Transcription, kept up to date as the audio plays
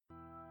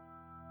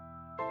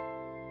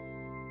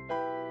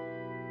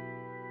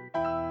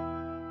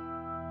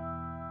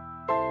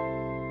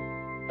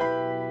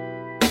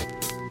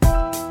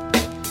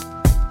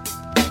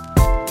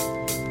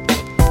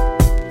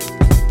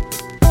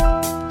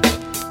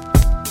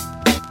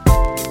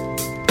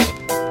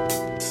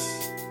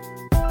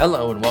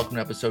Hello and welcome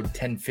to episode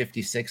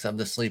 1056 of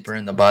The Sleeper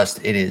and the Bust.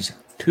 It is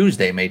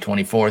Tuesday, May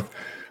 24th.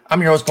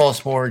 I'm your host, Paul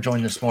Sporer,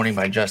 joined this morning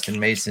by Justin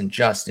Mason.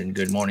 Justin,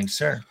 good morning,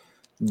 sir.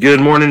 Good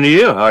morning to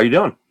you. How are you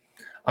doing?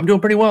 I'm doing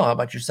pretty well. How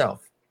about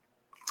yourself?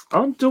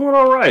 I'm doing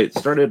all right.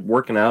 Started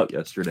working out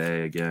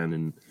yesterday again,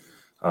 and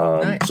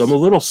Nice. so I'm a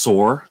little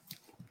sore.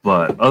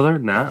 But other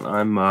than that,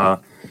 I'm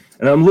a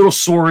little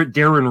sore at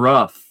Darren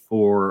Ruff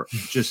for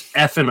just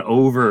effing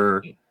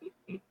over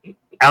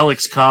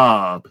Alex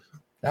Cobb.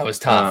 That was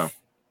tough.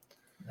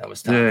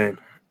 Dude,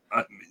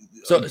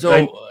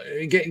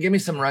 Give me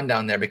some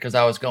rundown there, because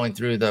I was going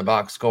through the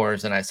box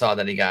scores and I saw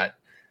that he got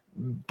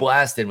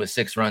blasted with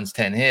 6 runs,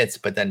 10 hits,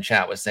 but then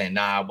chat was saying,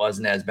 nah, it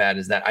wasn't as bad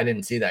as that. I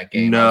didn't see that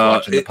game. I was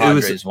watching the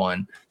Padres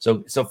one.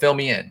 So fill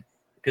me in,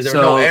 because there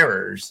were no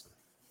errors.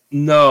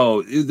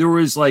 No, there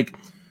was like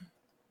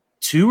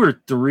 2 or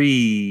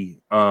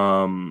 3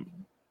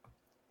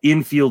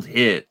 infield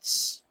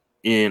hits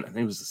in, I think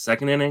it was the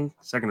second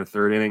or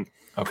third inning.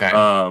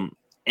 Okay.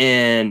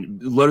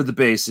 And loaded the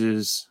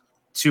bases,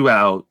 2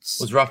 outs.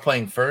 Was Ruff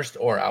playing first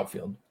or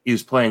outfield? He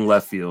was playing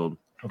left field.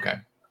 Okay.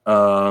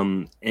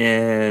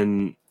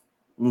 And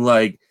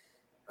like,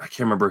 I can't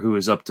remember who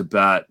was up to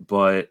bat,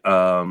 but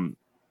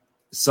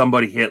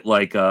somebody hit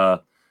like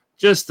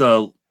just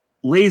a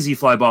lazy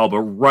fly ball,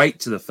 but right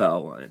to the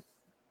foul line,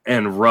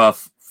 and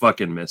Ruff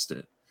fucking missed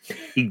it.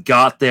 He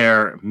got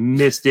there,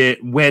 missed it,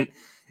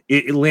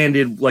 it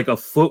landed like a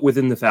foot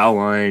within the foul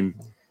line.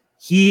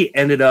 He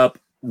ended up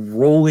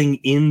rolling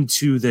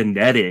into the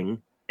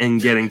netting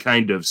and getting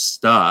kind of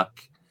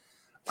stuck.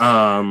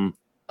 So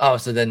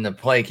then the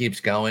play keeps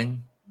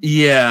going.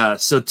 Yeah,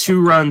 so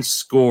 2 runs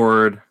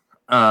scored,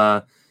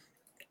 and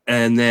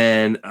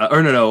then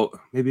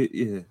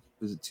maybe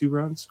was it 2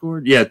 runs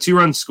scored? Yeah, 2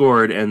 runs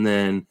scored, and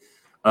then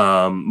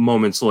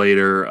moments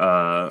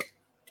later,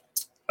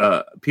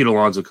 Pete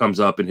Alonso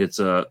comes up and hits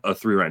a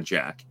 3-run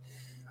jack,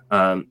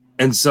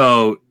 and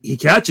so he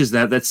catches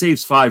that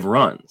saves 5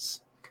 runs,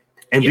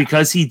 and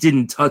because he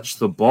didn't touch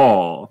the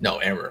ball, no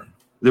error.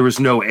 There was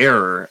no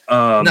error.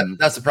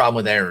 That's the problem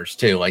with errors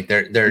too. Like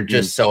they're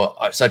just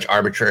such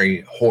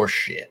arbitrary horse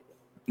shit.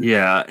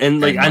 Yeah,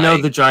 and I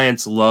know the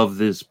Giants love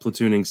this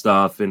platooning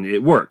stuff, and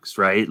it works,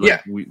 right?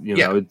 Like,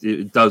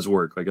 it does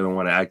work. Like, I don't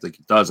want to act like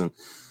it doesn't.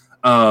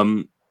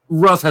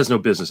 Ruff has no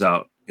business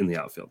out in the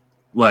outfield.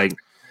 Like,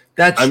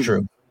 that's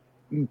true.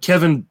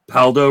 Kevin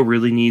Paldo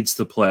really needs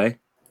to play.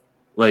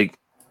 Like,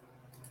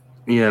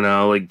 he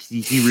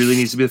really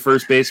needs to be the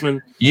first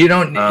baseman. You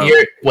don't.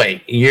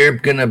 You're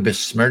gonna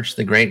besmirch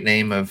the great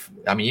name of.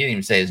 I mean, you didn't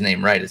even say his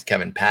name right. It's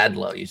Kevin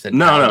Padlo. You said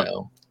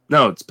Paldo.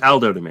 No, it's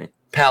Paldo to me.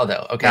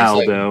 Paldo. Okay,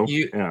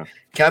 Paldo. So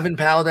Kevin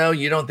Paldo.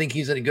 You don't think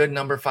he's a good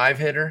number 5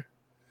 hitter?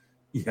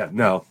 Yeah,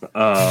 no.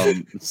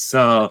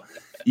 So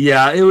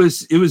yeah, it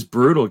was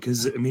brutal,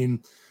 because I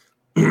mean,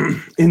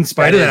 in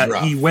spite of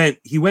that,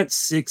 he went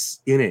 6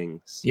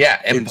 innings.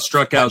 Yeah, and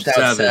struck out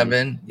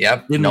 7.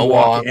 Yep, didn't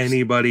walk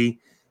anybody.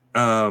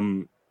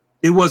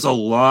 It was a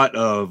lot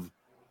of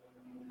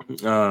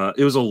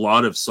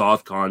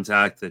soft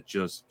contact that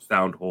just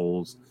found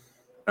holes.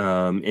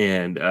 I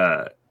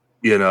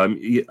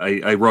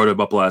wrote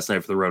him up last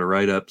night for the Roto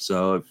write-up,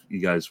 so if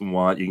you guys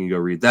want, you can go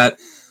read that.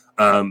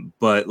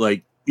 But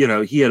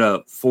he had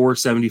a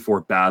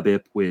 474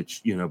 BABIP,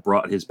 which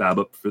brought his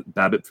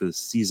BABIP for the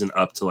season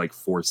up to like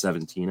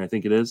 417, I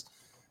think it is.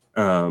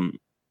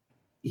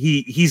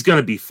 He's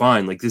gonna be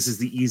fine. Like, this is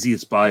the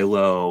easiest buy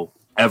low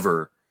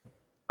ever.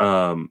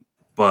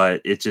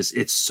 But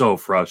it's so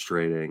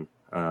frustrating,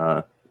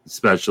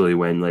 especially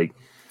when they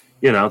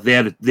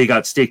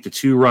got staked a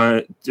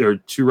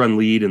 2-run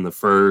lead in the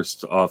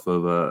first off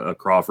of a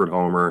Crawford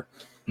homer,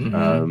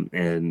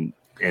 and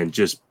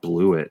just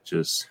blew it,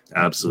 just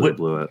absolutely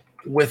blew it.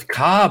 With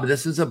Cobb,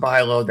 this is a buy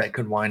low that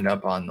could wind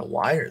up on the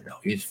wire, though.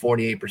 He's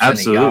 48%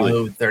 Absolutely. at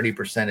Yahoo,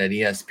 30% at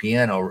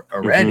ESPN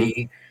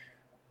already.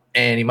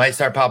 And he might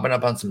start popping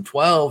up on some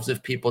 12s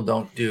if people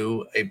don't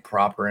do a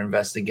proper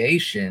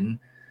investigation.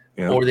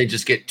 Yeah. Or they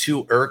just get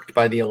too irked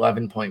by the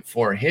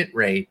 11.4 hit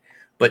rate.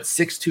 But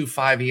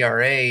 6.25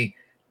 ERA,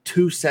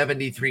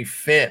 273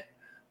 FIP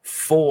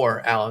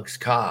for Alex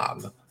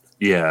Cobb.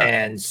 Yeah.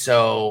 And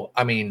so,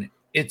 I mean,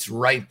 it's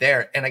right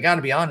there. And I got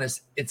to be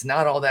honest, it's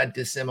not all that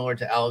dissimilar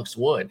to Alex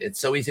Wood. It's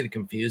so easy to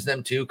confuse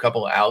them, too. A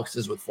couple of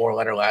Alexes with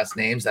 4-letter last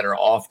names that are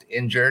oft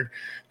injured.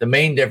 The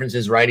main difference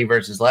is righty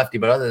versus lefty.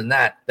 But other than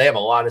that, they have a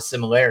lot of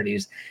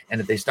similarities.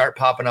 And if they start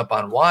popping up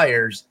on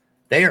wires,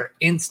 they are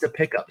insta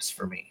pickups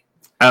for me.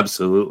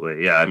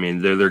 Absolutely. Yeah. I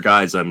mean, they're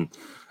guys I'm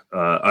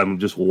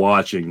just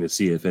watching to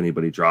see if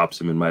anybody drops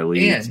them in my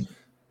leagues. And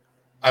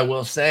I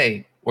will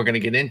say, we're going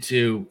to get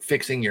into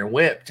fixing your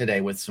whip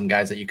today with some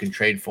guys that you can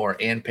trade for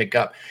and pick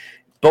up.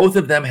 Both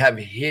of them have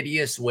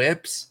hideous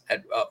whips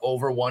at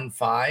over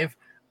 1.5.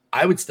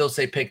 I would still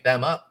say pick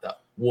them up, though,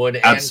 Wood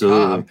and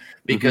Cobb,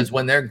 because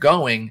when they're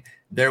going,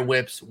 their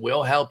whips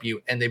will help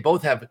you. And they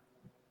both have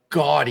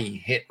gaudy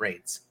hit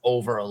rates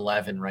over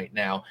 11 right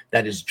now.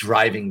 That is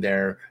driving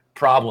their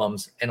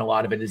problems, and a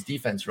lot of it is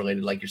defense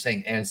related, like you're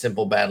saying, and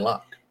simple bad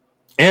luck.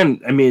 And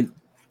I mean,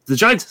 the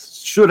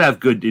Giants should have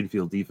good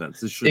infield defense.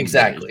 This should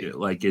exactly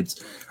like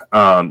it's,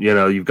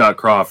 you've got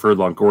Crawford,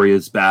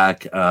 Longoria's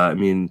back.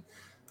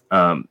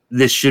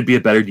 This should be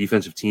a better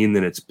defensive team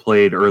than it's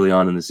played early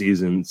on in the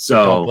season.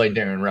 So don't play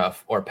Darren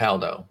Ruff or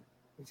Paldo.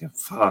 Yeah,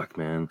 fuck,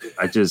 man.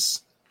 I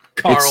just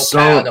Carl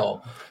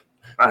Paddle.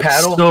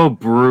 Paddle? So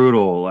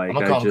brutal. Like I'm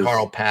gonna call him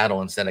Carl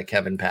Paddle instead of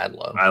Kevin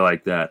Padlow. I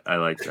like that.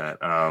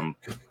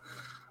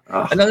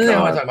 Another thing I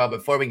want to talk about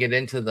before we get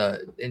into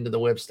the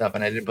whip stuff,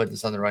 and I didn't put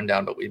this on the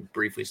rundown, but we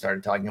briefly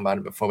started talking about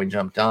it before we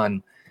jumped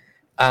on.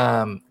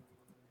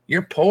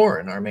 You're poor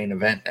in our main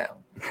event now.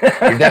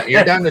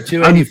 You're down to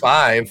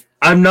 285.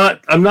 I'm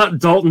not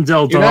Dalton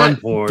Del Don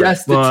poor.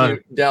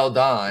 Destitute Del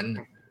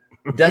Don.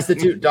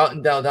 Destitute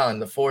Dalton Del Don,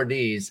 the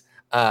 4Ds.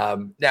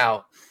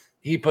 Now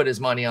he put his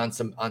money on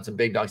some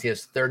big dogs. He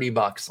has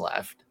 $30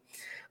 left.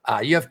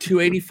 You have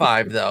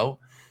 285 though,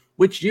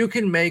 which you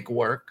can make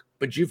work,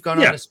 but you've gone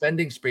on a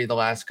spending spree the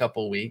last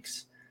couple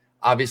weeks.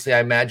 Obviously,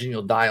 I imagine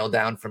you'll dial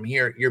down from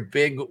here. Your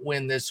big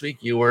win this week,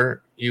 you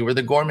were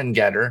the Gorman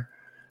getter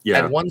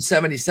at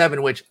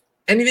 177, which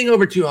anything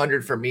over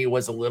 200 for me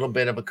was a little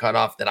bit of a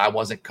cutoff that I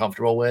wasn't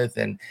comfortable with,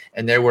 and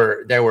there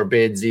were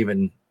bids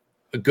even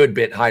a good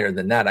bit higher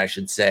than that, I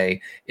should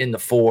say, in the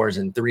 4s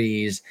and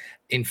 3s.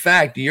 In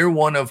fact, you're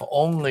one of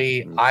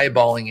only,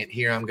 eyeballing it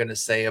here, I'm going to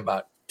say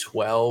about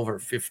 12 or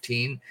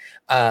 15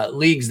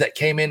 leagues that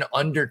came in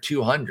under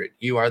 200.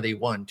 You are the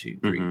 1, 2,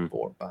 3,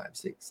 4, 5,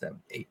 6, 7,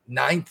 8,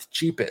 9th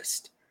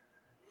cheapest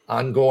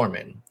on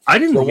Gorman. I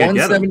didn't think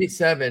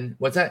 177.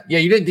 What's that? Yeah,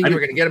 you didn't think you were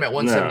going to get him at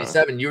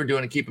 177. No. You were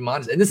doing to keep him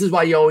honest. And this is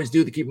why you always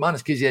do the keep him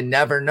honest, because you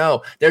never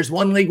know. There's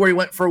one league where he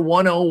went for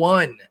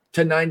 101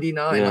 to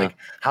 99. Yeah. Like,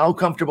 how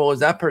comfortable is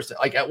that person?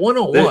 Like at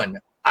 101,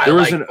 I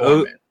like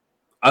Gorman.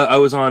 I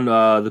was on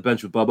the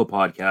Bench with Bubba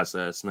podcast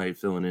last night,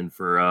 filling in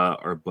for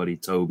our buddy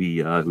Toby,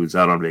 who's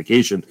out on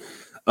vacation.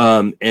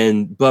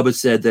 And Bubba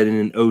said that in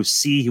an OC,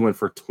 he went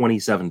for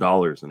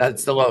 $27.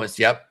 That's the lowest.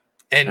 Yep.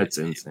 And that's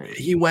insane.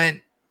 He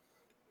went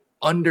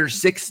under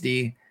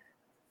 60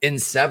 in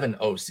 7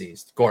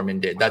 OCs. Gorman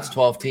did. That's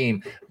 12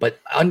 team, but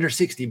under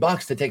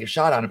 $60 to take a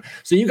shot on him.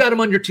 So you got him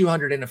under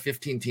 200 in a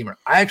 15 teamer.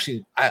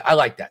 I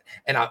like that.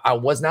 And I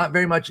was not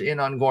very much in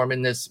on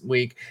Gorman this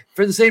week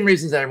for the same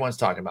reasons that everyone's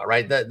talking about,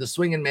 right? The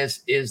swing and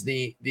miss is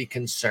the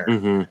concern.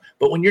 Mm-hmm.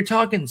 But when you're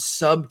talking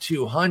sub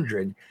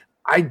 200,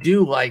 I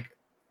do like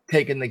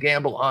taking the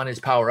gamble on his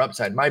power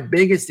upside. My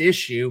biggest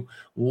issue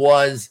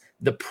was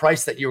the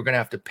price that you were going to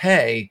have to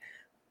pay.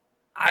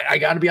 I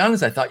got to be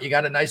honest. I thought you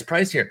got a nice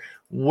price here.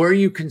 Were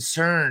you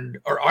concerned,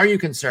 or are you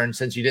concerned,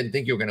 since you didn't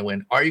think you were going to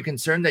win? Are you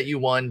concerned that you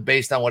won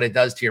based on what it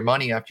does to your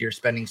money after your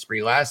spending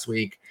spree last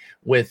week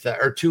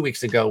or 2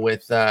 weeks ago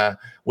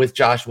with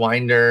Josh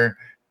Winder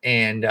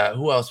and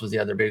who else was the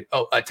other big?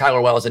 Oh,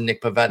 Tyler Wells and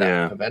Nick Pivetta.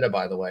 Yeah. Pivetta,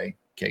 by the way,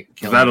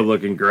 Pivetta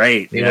looking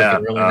great.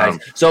 Looking really nice.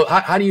 So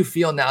how do you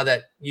feel now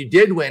that you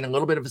did win? A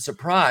little bit of a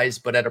surprise,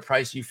 but at a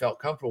price you felt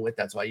comfortable with.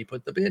 That's why you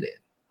put the bid in.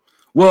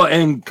 Well,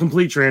 and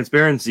complete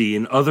transparency,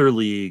 in other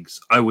leagues,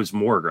 I was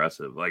more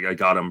aggressive. Like I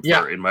got him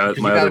in my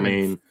other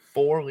main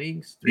 4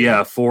 leagues.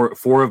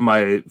 Four of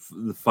my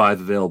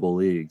 5 available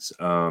leagues.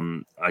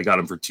 I got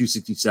him for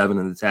 267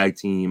 in the tag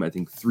team. I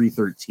think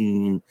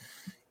 313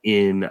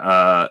 in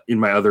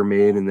my other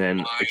main, and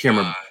then I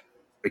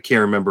can't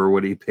remember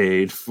what he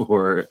paid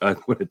for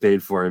what I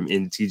paid for him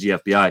in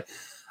TGFBI.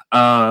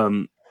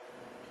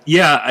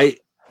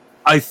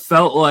 I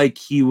felt like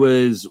he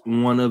was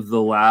one of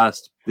the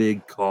last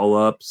big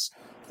call-ups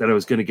that I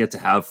was going to get to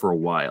have for a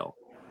while.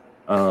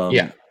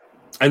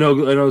 I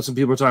know some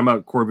people are talking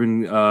about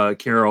Corbin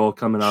Carroll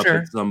coming up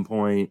at some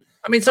point.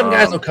 I mean, some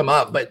guys will come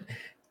up, but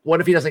what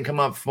if he doesn't come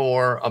up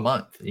for a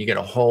month? You get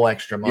a whole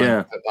extra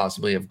month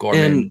possibly of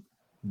Gorman.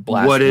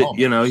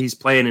 He's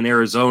playing in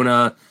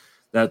Arizona.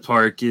 That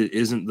park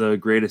isn't the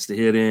greatest to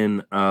hit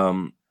in.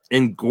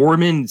 And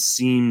Gorman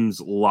seems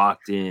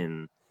locked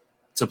in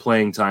to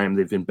playing time.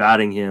 They've been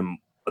batting him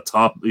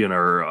atop,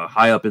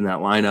 high up in that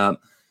lineup.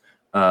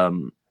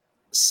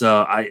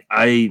 So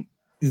I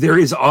there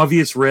is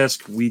obvious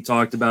risk. We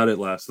talked about it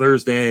last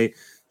Thursday.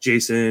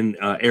 Jason,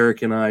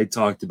 Eric, and I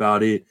talked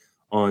about it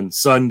on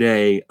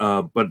Sunday.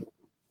 But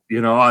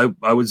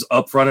I was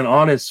upfront and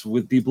honest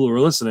with people who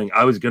were listening.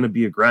 I was going to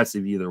be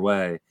aggressive either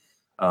way,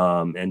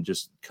 and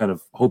just kind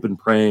of hope and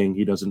praying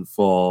he doesn't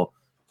fall,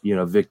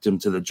 victim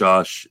to the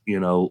Josh,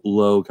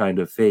 Lowe kind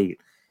of fate.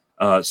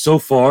 So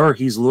far,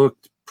 he's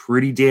looked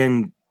pretty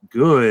damn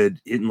good,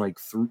 hitting like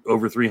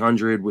over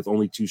 300 with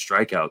only 2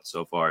 strikeouts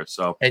so far.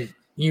 So, and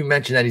you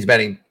mentioned that he's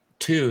batting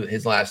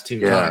his last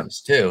 2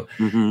 times too.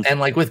 Mm-hmm. And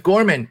like with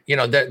Gorman,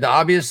 the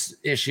obvious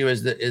issue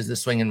is the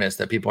swing and miss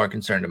that people are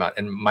concerned about,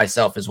 and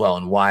myself as well,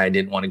 and why I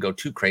didn't want to go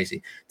too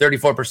crazy.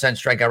 34%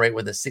 strikeout rate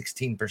with a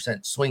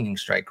 16% swinging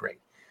strike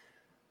rate.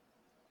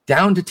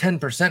 Down to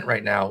 10%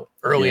 right now,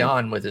 early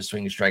on with his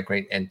swinging strike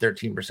rate and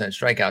 13%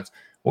 strikeouts.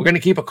 We're going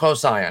to keep a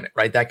close eye on it,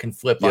 right? That can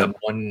flip on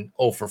 1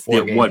 0 for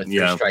 4 game with 3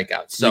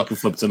 strikeouts. So it can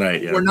flip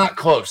tonight. Yeah. We're not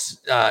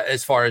close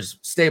as far as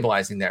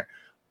stabilizing there.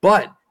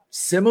 But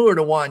similar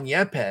to Juan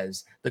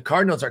Yepez, the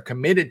Cardinals are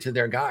committed to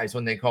their guys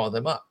when they call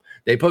them up.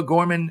 They put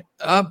Gorman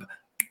up,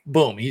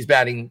 boom, he's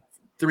batting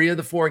 3 of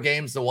the 4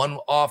 games. The one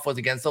off was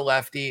against the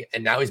lefty,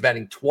 and now he's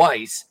batting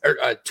twice or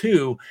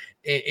 2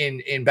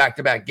 in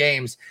back-to-back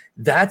games.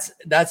 That's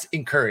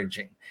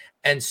encouraging.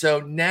 And so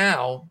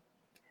now,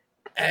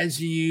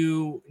 as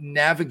you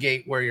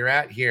navigate where you're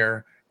at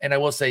here, and I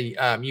will say,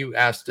 you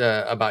asked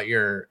about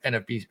your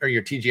NFB or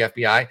your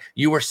TGFBI.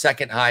 You were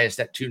second highest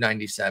at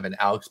 297.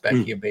 Alex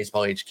Becky of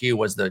Baseball HQ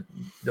was the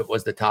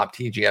top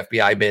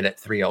TGFBI bid at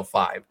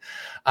 305.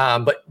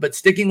 But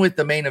sticking with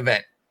the main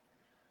event,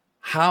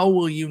 how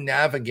will you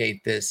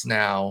navigate this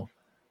now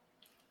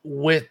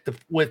with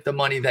the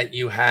money that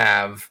you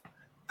have?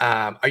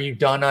 Are you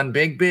done on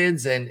big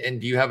bids,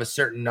 and do you have a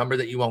certain number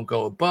that you won't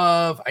go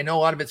above? I know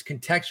a lot of it's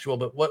contextual,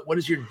 but what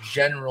is your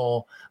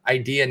general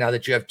idea now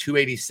that you have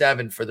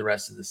 287 for the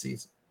rest of the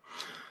season?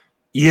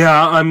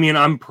 Yeah, I mean,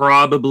 I'm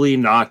probably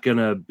not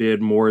gonna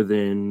bid more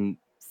than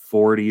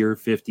 40 or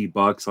 50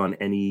 bucks on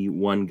any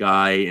one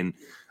guy, and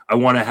I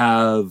want to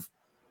have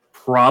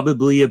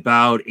probably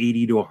about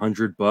 80 to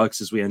 100 bucks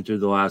as we enter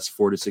the last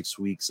 4 to 6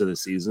 weeks of the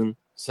season.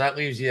 So that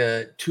leaves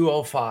you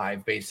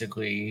 205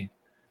 basically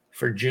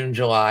for June,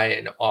 July,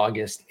 and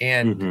August,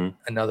 and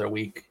another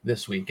week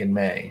this week in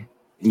May.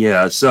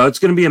 Yeah, so it's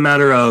going to be a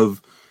matter of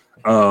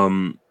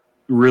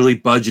really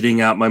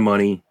budgeting out my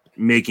money,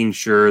 making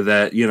sure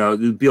that,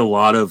 there'd be a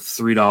lot of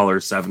 $3,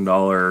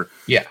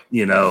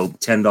 $7,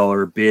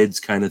 $10 bids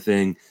kind of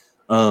thing.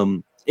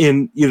 And,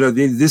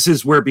 this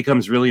is where it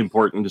becomes really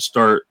important to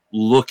start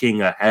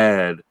looking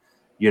ahead,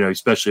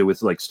 especially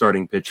with like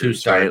starting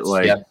pitchers, right?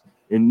 Like,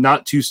 and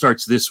not 2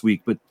 starts this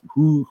week, but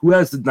who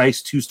has the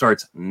nice 2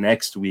 starts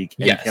next week?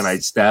 And can I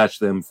stash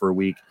them for a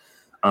week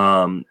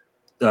to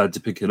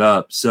pick it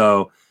up?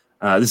 So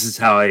this is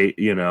how I,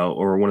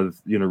 or one of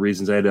the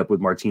reasons I ended up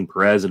with Martin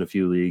Perez in a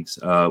few leagues,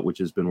 which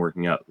has been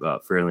working out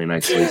fairly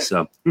nicely.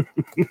 So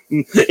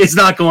it's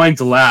not going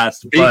to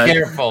last. Be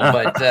careful,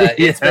 but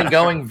it's been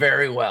going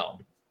very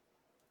well.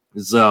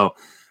 So,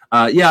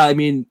 I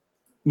mean,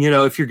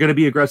 if you're going to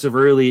be aggressive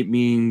early, it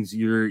means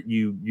you're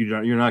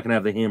not going to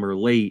have the hammer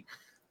late.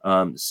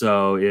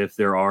 So if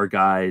there are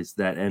guys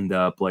that end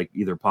up like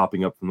either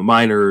popping up from the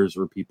minors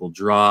or people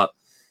drop,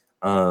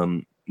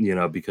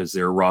 because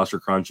their roster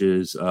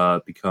crunches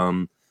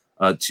become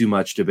too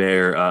much to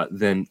bear,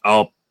 then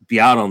I'll be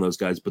out on those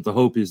guys. But the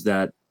hope is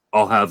that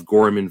I'll have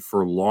Gorman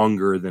for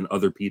longer than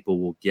other people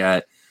will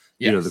get,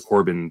 the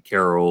Corbin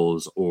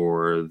Carrolls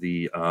or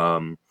the,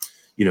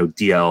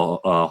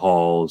 DL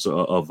Halls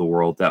of the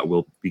world that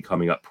will be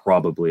coming up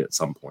probably at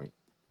some point.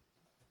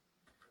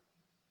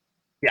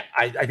 Yeah,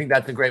 I think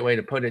that's a great way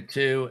to put it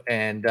too.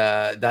 And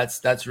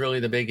that's really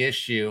the big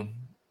issue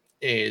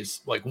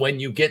is like when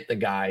you get the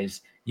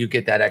guys, you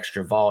get that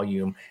extra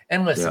volume.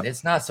 And listen,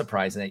 it's not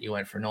surprising that you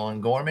went for Nolan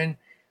Gorman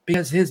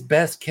because his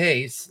best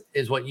case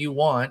is what you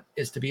want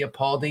is to be a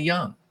Paul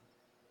DeJong.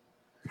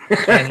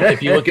 And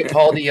if you look at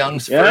Paul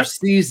DeJong's first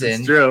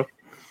season, true.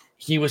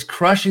 He was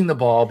crushing the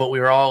ball, but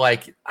we were all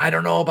like, I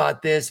don't know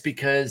about this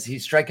because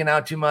he's striking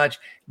out too much.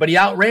 But he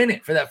outran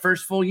it for that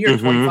first full year,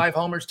 25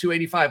 homers,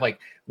 285. Like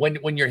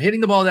when you're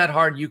hitting the ball that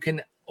hard, you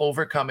can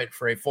overcome it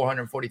for a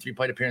 443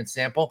 plate appearance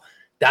sample.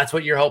 That's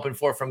what you're hoping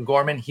for from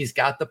Gorman. He's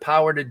got the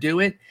power to do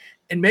it.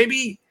 And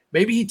maybe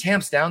he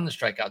tamps down the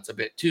strikeouts a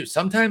bit too.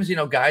 Sometimes,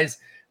 guys,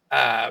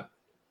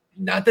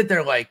 not that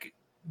they're like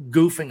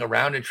goofing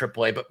around in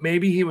AAA, but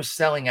maybe he was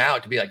selling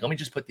out to be like, let me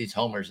just put these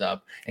homers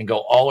up and go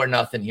all or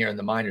nothing here in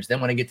the minors.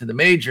 Then when I get to the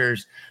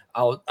majors,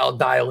 I'll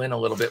dial in a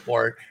little bit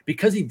more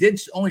because he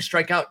did only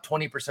strike out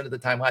 20% of the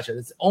time last year.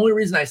 That's the only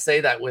reason I say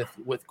that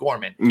with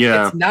Gorman.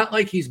 Yeah. It's not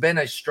like he's been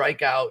a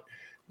strikeout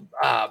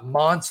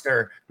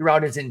monster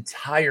throughout his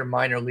entire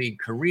minor league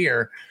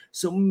career.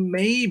 So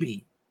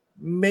maybe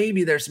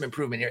there's some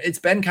improvement here. It's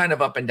been kind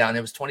of up and down.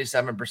 It was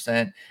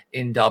 27%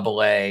 in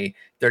AA,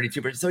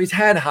 32%. So he's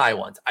had high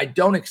ones. I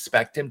don't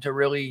expect him to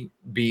really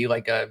be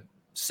like a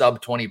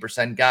sub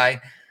 20% guy,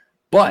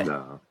 but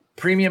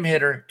premium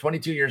hitter,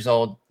 22 years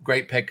old,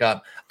 great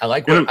pickup. I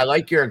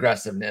like your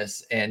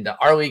aggressiveness, and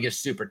our league is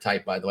super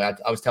tight, by the way.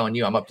 I was telling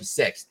you, I'm up to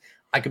 6th.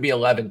 I could be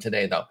 11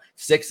 today though.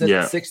 6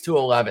 to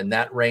 11,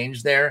 that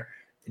range there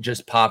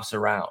just pops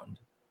around.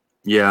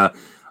 Yeah.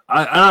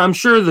 I'm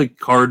sure the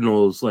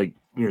Cardinals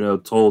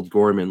told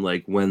Gorman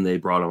like when they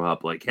brought him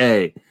up, like,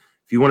 hey,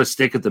 if you want to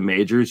stick at the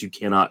majors, you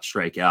cannot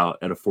strike out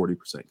at a 40%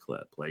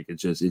 clip. Like it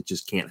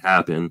just can't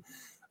happen.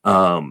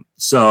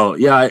 So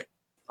yeah,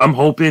 I'm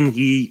hoping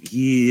he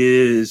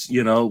is,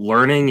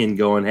 learning and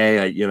going,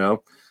 hey, I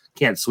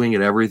can't swing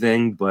at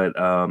everything, but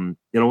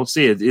we'll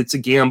see. It's a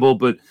gamble,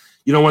 but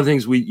one of the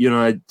things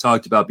I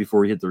talked about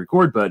before we hit the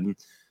record button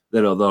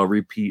that I'll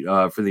repeat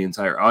for the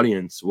entire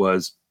audience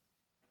was,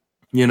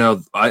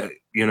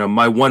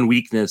 my one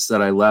weakness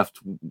that I left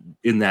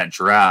in that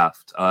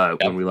draft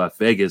when we left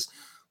Vegas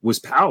was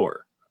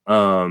power.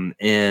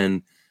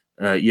 And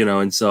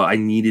so I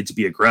needed to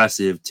be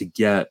aggressive to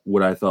get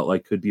what I felt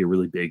like could be a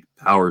really big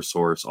power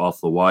source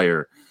off the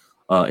wire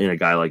in a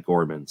guy like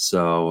Gorman.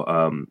 So,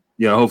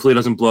 hopefully it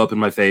doesn't blow up in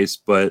my face,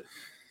 but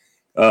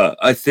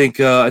I think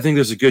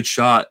there's a good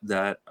shot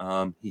that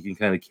he can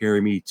kind of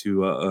carry me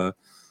to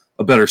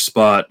a better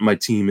spot. My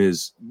team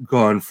is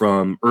gone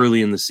from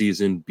early in the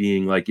season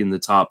being like in the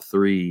top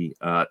 3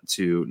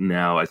 to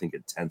now I think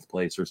at 10th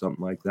place or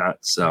something like that.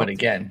 So, but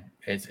again,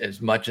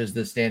 as much as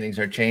the standings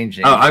are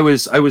changing, I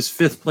was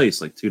 5th place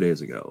like 2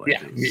 days ago.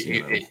 Like,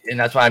 and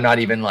that's why I'm not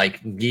even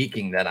like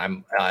geeking that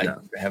I'm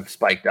have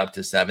spiked up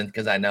to 7th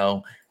because I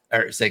know,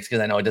 or 6th because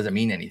I know it doesn't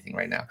mean anything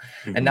right now.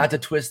 Mm-hmm. And not to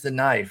twist the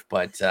knife,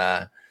 but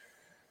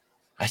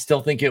I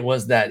still think it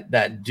was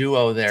that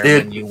duo there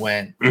when you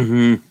went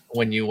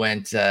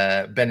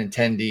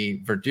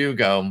Benintendi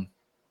Verdugo.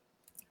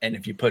 And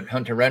if you put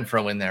Hunter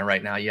Renfroe in there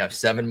right now, you have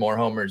 7 more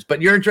homers,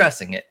 but you're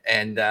addressing it.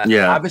 And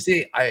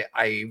obviously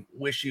I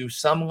wish you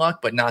some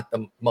luck, but not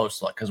the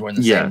most luck because we're in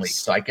the same league.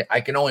 So I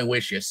can only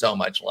wish you so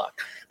much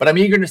luck, but I'm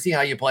eager to see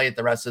how you play it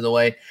the rest of the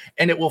way.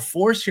 And it will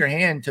force your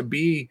hand to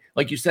be,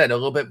 like you said, a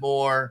little bit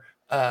more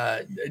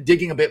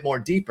digging a bit more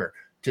deeper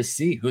to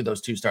see who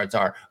those 2 starts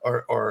are,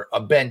 or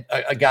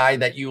a guy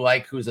that you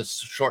like who's a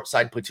short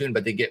side platoon,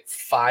 but they get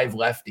 5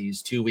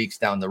 lefties 2 weeks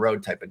down the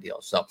road type of deal.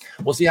 So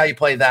we'll see how you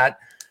play that.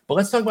 But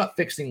let's talk about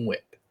fixing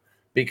whip,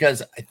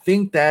 because I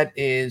think that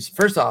is,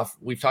 first off,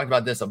 we've talked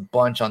about this a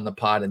bunch on the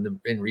pod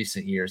in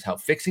recent years, how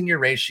fixing your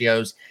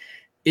ratios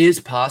is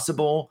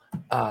possible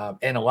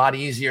and a lot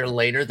easier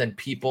later than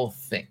people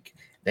think.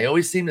 They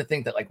always seem to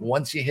think that like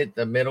once you hit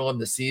the middle of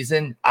the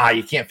season,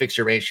 you can't fix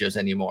your ratios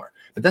anymore.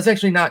 But that's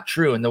actually not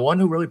true. And the one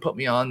who really put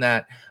me on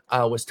that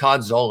was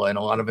Todd Zola, and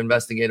a lot of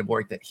investigative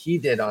work that he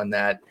did on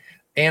that,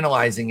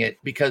 analyzing it,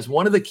 because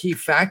one of the key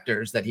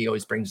factors that he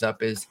always brings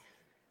up is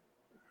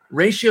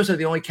ratios are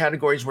the only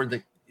categories where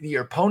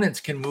your opponents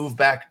can move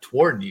back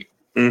toward you.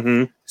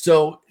 Mm-hmm.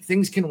 So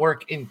things can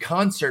work in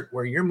concert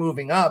where you're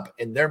moving up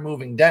and they're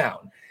moving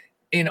down.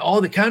 In all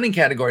the counting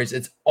categories,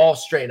 it's all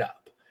straight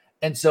up.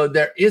 And so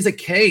there is a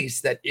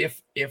case that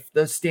if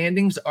the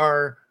standings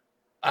are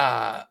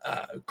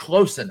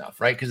close enough,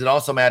 right? Because it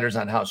also matters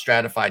on how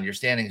stratified your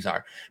standings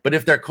are. But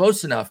if they're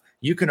close enough,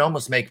 you can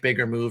almost make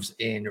bigger moves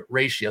in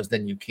ratios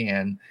than you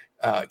can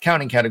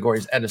counting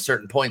categories at a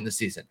certain point in the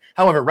season.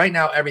 However, right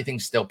now,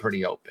 everything's still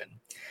pretty open.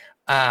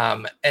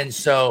 And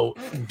so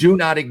do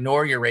not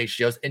ignore your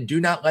ratios and do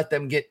not let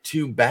them get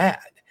too bad,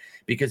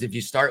 because if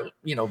you start,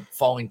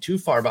 falling too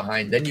far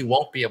behind, then you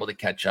won't be able to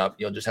catch up.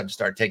 You'll just have to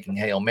start taking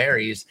Hail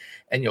Marys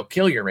and you'll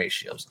kill your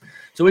ratios.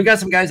 So we've got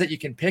some guys that you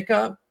can pick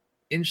up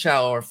in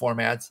shallower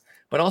formats,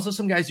 but also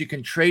some guys you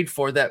can trade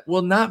for that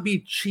will not be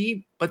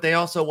cheap, but they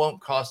also won't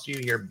cost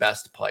you your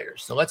best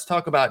players. So let's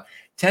talk about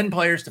 10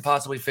 players to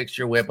possibly fix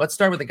your whip. Let's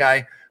start with a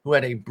guy who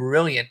had a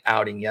brilliant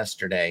outing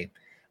yesterday,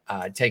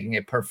 taking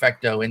a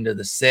perfecto into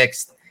the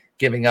 6th,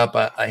 giving up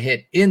a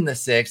hit in the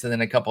 6th, and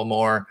then a couple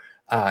more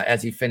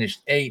as he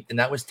finished 8th. And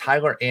that was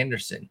Tyler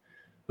Anderson,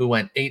 who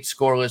went 8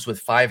 scoreless with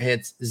 5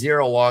 hits,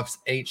 0 walks,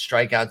 8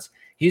 strikeouts.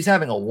 He's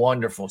having a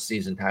wonderful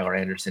season, Tyler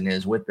Anderson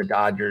is, with the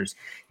Dodgers.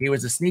 He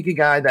was a sneaky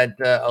guy that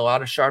a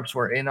lot of sharps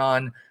were in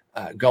on.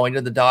 Going to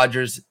the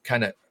Dodgers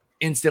kind of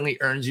instantly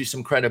earns you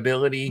some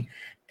credibility.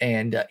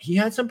 And he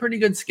had some pretty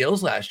good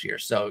skills last year.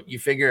 So you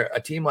figure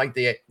a team like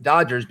the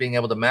Dodgers being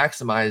able to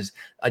maximize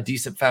a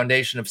decent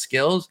foundation of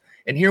skills.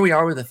 And here we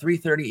are with a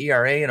 3.30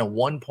 ERA and a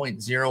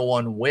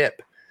 1.01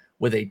 whip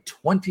with a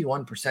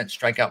 21%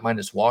 strikeout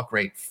minus walk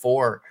rate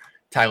for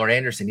Tyler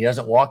Anderson. He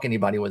doesn't walk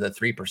anybody with a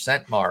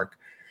 3% mark.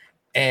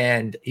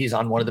 And he's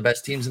on one of the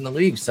best teams in the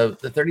league. So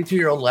the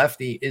 32-year-old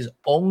lefty is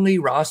only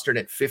rostered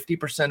at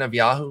 50% of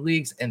Yahoo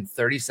leagues and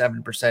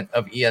 37%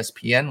 of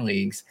ESPN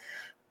leagues.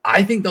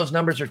 I think those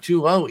numbers are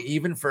too low,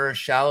 even for a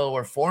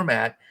shallower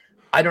format.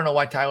 I don't know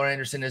why Tyler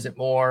Anderson isn't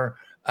more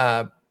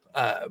highly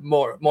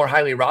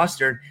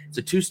rostered. It's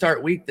a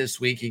 2-start week this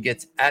week. He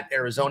gets at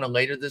Arizona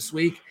later this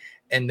week,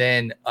 and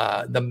then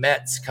the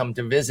Mets come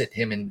to visit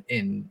him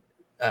in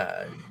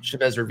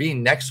Chavez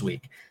Ravine next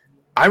week.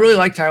 I really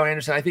like Tyler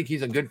Anderson. I think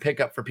he's a good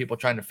pickup for people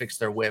trying to fix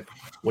their whip.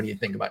 What do you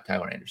think about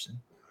Tyler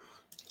Anderson?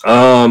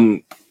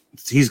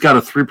 He's got a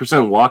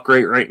 3% walk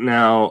rate right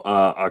now,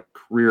 a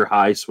career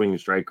high swing and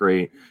strike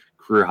rate,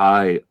 career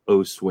high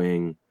O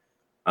swing.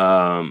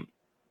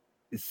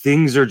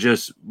 Things are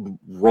just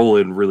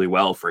rolling really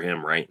well for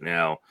him right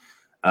now.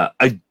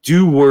 I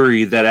do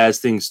worry that as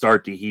things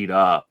start to heat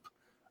up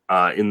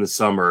in the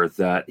summer,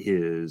 that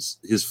his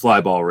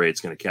fly ball rate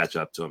is going to catch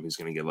up to him. He's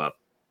going to give up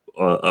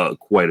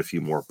quite a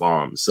few more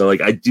bombs. So,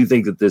 I do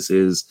think that this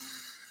is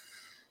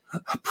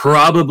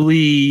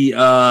probably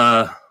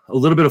a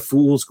little bit of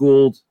fool's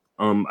gold.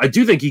 I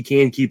do think he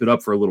can keep it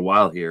up for a little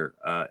while here,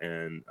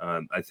 and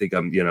I think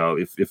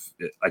if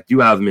I do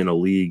have him in a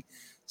league,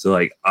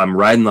 so I'm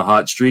riding the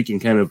hot streak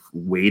and kind of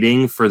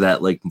waiting for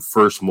that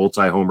first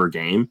multi-homer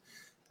game.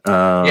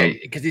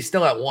 Because he's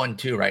still at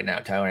 1-2 right now.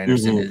 Tyler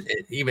Anderson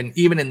is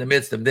even in the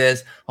midst of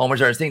this,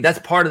 homers are his thing. That's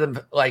part of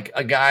the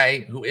a guy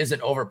who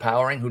isn't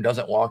overpowering, who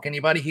doesn't walk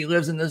anybody. He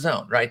lives in the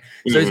zone, right?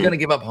 So he's going to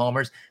give up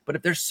homers. But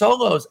if there's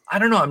solos, I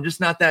don't know. I'm just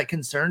not that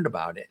concerned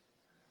about it.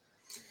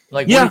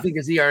 What do you think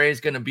his ERA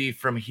is going to be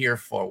from here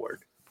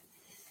forward?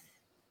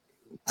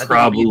 I think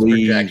probably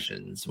he beats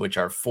projections, which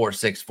are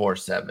 4.6,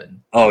 4.7.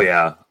 Oh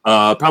yeah,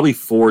 probably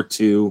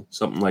 4.2,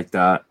 something like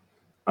that.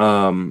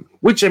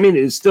 Which I mean,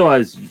 is still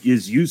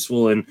is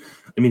useful, and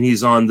I mean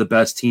he's on the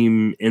best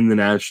team in the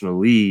National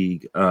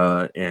League,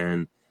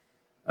 and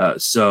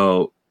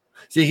so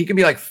see, he can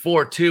be like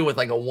 4.2 with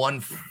like a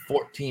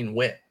 1.14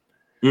 whip.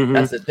 mm-hmm.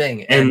 That's the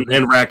thing, and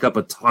rack up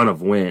a ton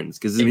of wins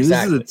because I mean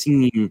exactly. This is a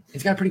team.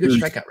 He's got a pretty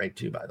good strikeout rate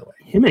too, by the way.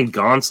 Him and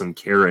Gonson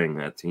carrying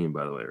that team,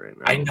 by the way, right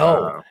now. I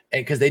know,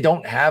 because they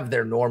don't have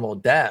their normal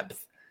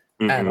depth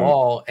at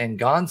all. And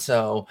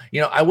Gonzo,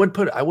 you know, I would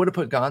have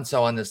put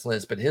Gonzo on this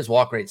list, but his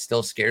walk rate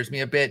still scares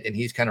me a bit, and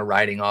he's kind of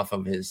riding off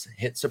of his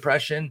hit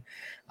suppression.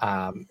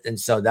 And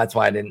so that's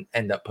why I didn't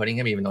end up putting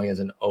him, even though he has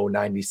an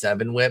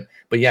 0.97 whip.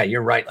 But yeah,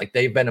 you're right. Like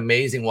they've been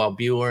amazing, while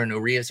Buehler and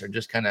Urias are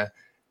just kind of,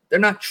 they're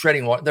not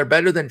treading water. They're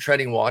better than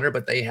treading water,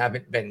 but they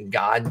haven't been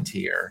God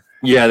tier.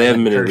 Yeah, they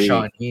haven't been.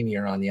 Kershaw and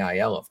Heaney are on the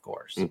IL, of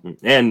course.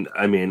 And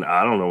I mean,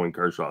 I don't know when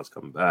Kershaw's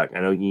coming back. I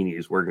know Heaney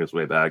is working his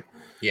way back.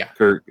 Yeah,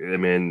 I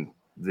mean,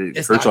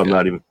 Kershaw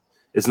not even.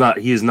 It's not.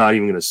 He is not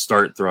even going to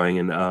start throwing.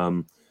 And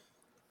I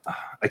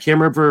can't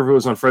remember if it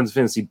was on Friends of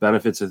Fantasy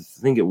Benefits. I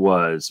think it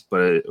was,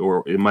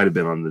 or it might have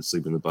been on the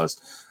Sleep in the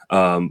Bus.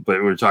 But we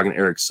were talking to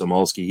Eric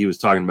Samolsky. He was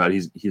talking about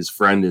his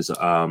friend is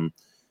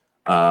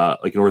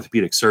like an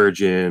orthopedic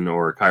surgeon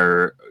or a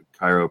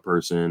chiro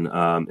person,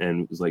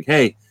 and was like,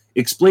 hey,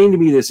 explain to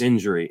me this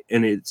injury.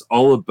 And it's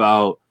all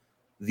about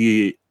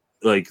the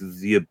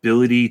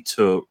ability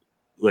to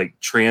like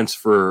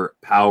transfer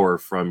power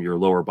from your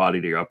lower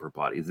body to your upper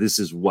body. This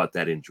is what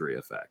that injury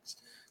affects.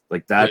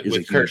 Like that is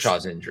with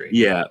Kershaw's injury.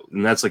 Yeah.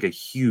 And that's like a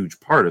huge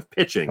part of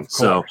pitching.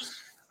 So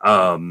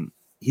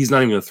he's not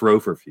even going to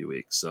throw for a few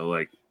weeks. So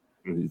like,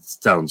 it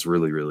sounds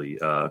really, really,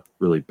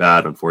 really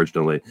bad,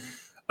 unfortunately.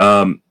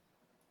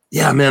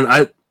 Yeah,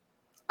 man,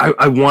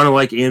 I want to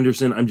like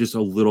Anderson. I'm just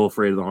a little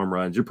afraid of the home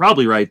runs. You're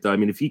probably right, though. I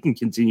mean, if he can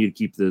continue to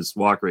keep this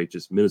walk rate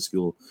just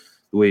minuscule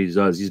the way he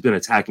does, he's been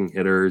attacking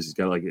hitters. He's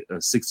got like a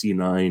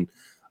 69%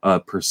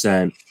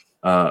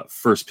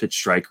 first pitch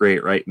strike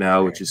rate right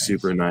now, which is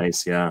super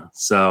nice. Yeah.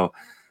 So,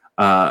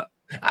 I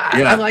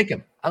like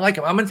him. I'm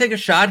going to take a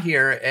shot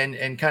here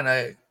and kind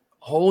of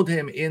hold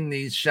him in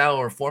these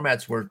shallower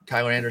formats where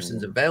Tyler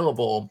Anderson's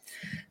available.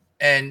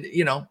 And,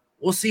 you know,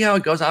 we'll see how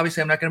it goes.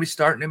 Obviously, I'm not going to be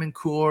starting him in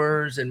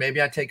Coors, and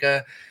maybe I take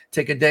a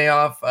day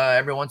off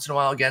every once in a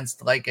while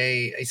against like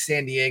a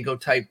San Diego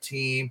type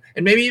team,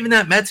 and maybe even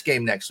that Mets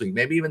game next week.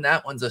 Maybe even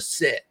that one's a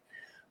sit.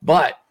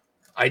 But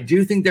I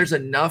do think there's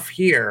enough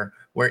here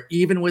where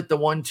even with the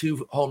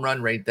 1.2 home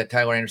run rate that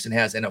Tyler Anderson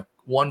has and a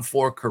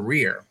 1.4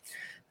 career,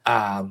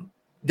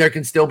 there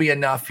can still be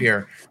enough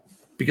here.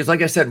 Because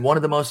like I said, one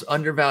of the most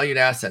undervalued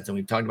assets, and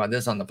we've talked about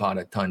this on the pod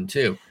a ton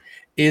too,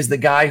 is the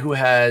guy who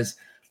has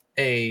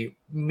a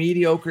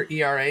mediocre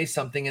ERA,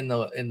 something in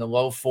the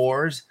low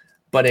fours,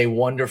 but a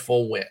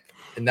wonderful whip.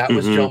 And that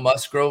was Joe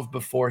Musgrove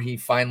before he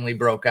finally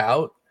broke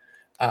out.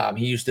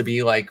 He used to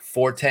be like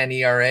 4.10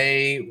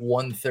 ERA,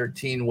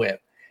 1.13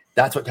 whip.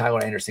 That's what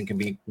Tyler Anderson can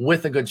be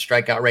with a good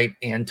strikeout rate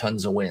and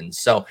tons of wins.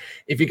 So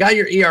if you got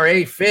your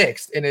ERA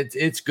fixed and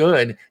it's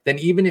good, then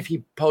even if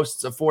he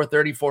posts a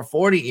 4.30,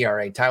 4.40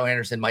 ERA, Tyler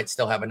Anderson might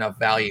still have enough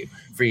value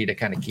for you to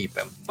kind of keep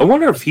him. I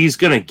wonder if he's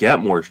going to get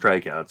more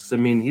strikeouts. I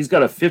mean, he's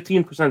got a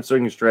 15%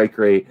 swinging strike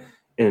rate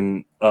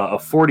and a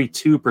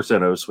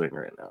 42% O swing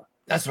right now.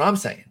 That's what I'm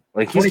saying.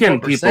 Like he's getting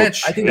people. I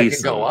think that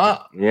can go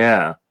up.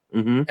 Yeah.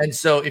 And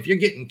so if you're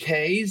getting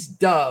Ks,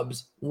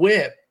 dubs,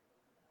 whip,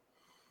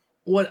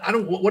 what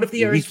if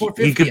the ERA is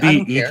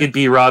 4.50? He could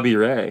be Robbie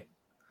Ray.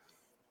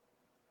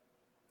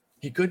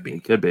 He could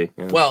be.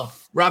 Yeah. Well,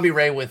 Robbie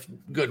Ray with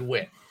good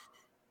whip.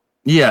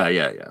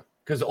 Yeah.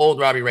 Because old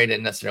Robbie Ray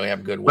didn't necessarily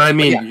have good whip. But I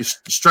mean,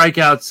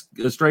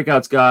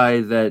 strikeouts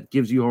guy that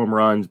gives you home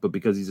runs, but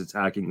because he's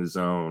attacking the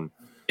zone,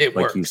 it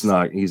like works.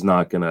 He's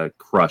not gonna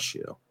crush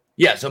you.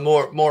 Yeah, so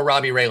more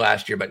Robbie Ray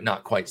last year, but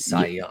not quite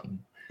Cy Young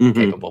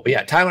capable. But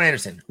yeah, Tyler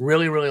Anderson,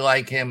 really, really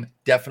like him.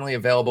 Definitely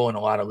available in a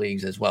lot of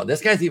leagues as well.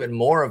 This guy's even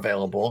more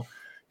available.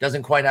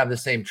 Doesn't quite have the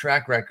same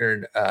track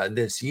record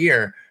this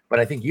year, but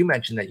I think you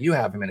mentioned that you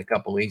have him in a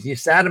couple leagues. You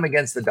sat him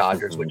against the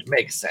Dodgers, which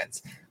makes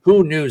sense.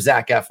 Who knew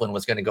Zach Eflin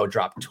was going to go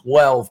drop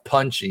 12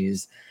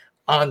 punchies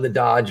on the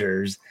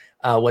Dodgers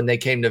when they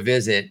came to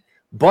visit?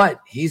 But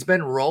he's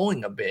been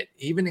rolling a bit,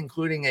 even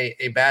including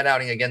a bad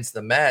outing against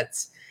the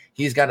Mets.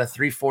 He's got a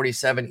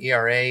 3.47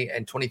 ERA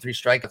and 23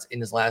 strikeouts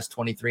in his last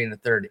 23 and a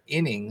third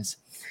innings.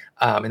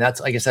 And that's,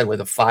 like I said,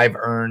 with a 5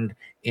 earned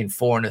in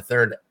 4 and a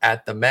third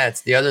at the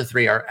Mets. The other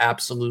 3 are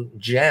absolute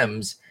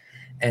gems.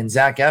 And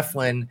Zach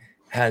Eflin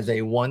has a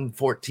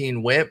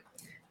 1.14 whip.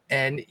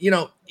 And, you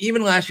know,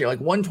 even last year, like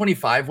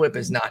 1.25 whip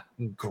is not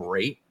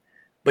great.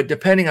 But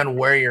depending on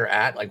where you're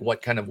at, like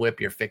what kind of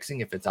whip you're fixing,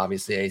 if it's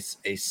obviously a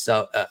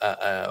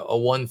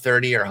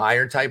 130 or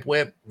higher type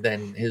whip,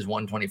 then his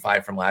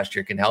 125 from last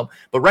year can help.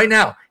 But right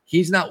now,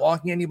 he's not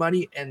walking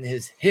anybody, and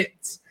his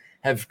hits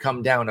have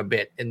come down a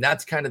bit. And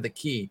that's kind of the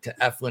key to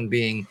Eflin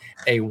being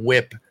a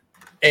whip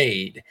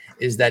aid,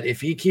 is that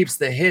if he keeps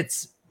the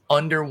hits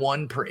under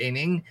 1 per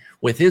inning,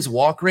 with his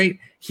walk rate,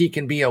 he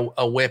can be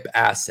a whip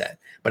asset.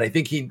 But I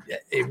think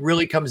it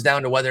really comes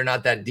down to whether or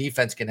not that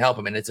defense can help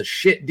him. And it's a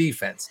shit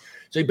defense.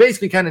 So he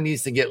basically kind of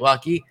needs to get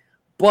lucky.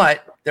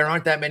 But there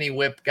aren't that many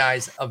whip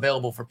guys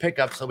available for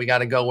pickup. So we got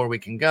to go where we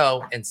can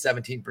go. And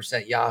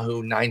 17%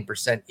 Yahoo, 9%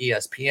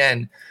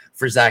 ESPN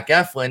for Zach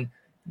Eflin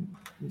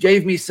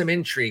gave me some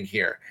intrigue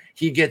here.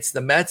 He gets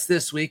the Mets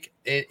this week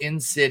in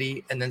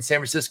city and then San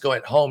Francisco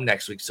at home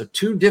next week. So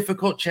 2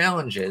 difficult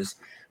challenges.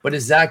 But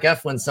is Zach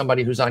Eflin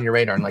somebody who's on your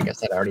radar? And like I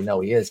said, I already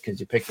know he is because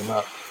you picked him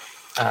up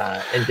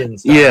and didn't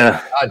start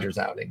the Dodgers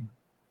outing.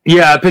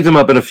 Yeah, I picked him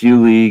up in a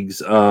few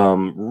leagues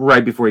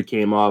right before he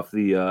came off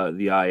the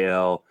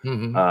IL.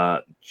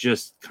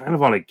 Just kind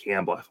of on a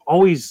gamble. I've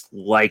always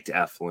liked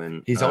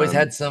Eflin. He's always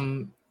had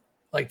some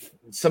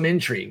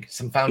intrigue,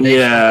 some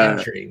foundational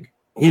intrigue.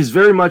 He's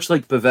very much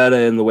like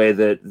Pivetta in the way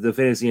that the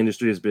fantasy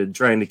industry has been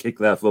trying to kick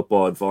that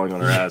football and falling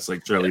on our ass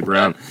like Charlie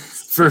Brown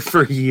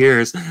for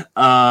years.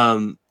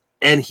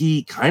 And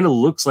he kind of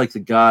looks like the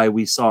guy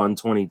we saw in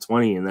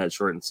 2020 in that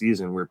shortened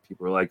season where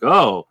people were like,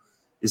 oh,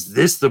 is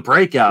this the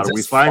breakout? Are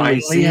we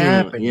finally seeing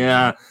it?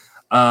 Yeah.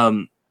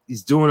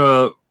 He's doing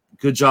a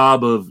good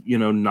job of,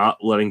 not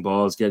letting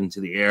balls get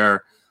into the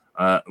air,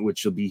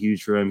 which will be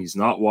huge for him. He's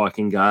not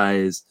walking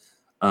guys.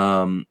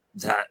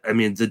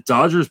 The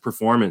Dodgers'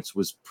 performance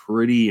was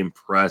pretty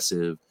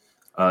impressive.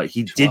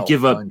 He did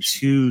give up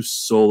 2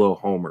 solo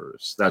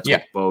homers. That's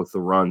what both the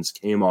runs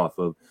came off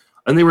of.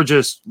 And they were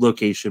just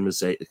location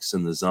mistakes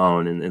in the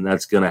zone, and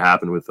that's going to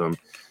happen with them.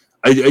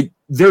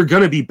 They're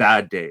going to be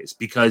bad days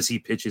because he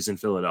pitches in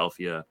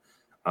Philadelphia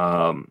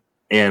and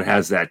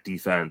has that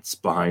defense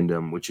behind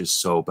him, which is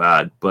so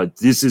bad. But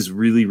this is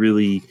really,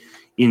 really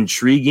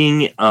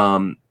intriguing,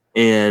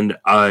 and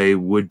I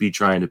would be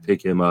trying to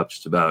pick him up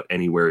just about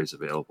anywhere he's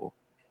available.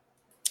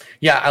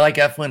 Yeah, I like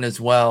Eflin as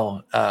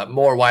well.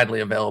 More widely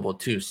available,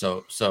 too,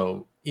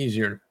 so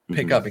easier to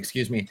pick up,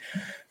 excuse me.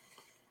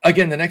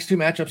 Again, the next 2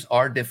 matchups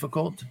are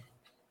difficult,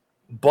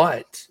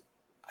 but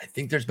I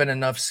think there's been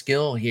enough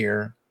skill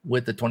here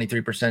with the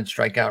 23%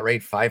 strikeout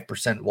rate,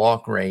 5%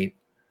 walk rate,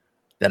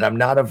 that I'm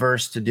not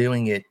averse to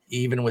doing it,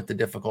 even with the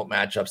difficult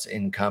matchups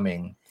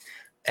incoming.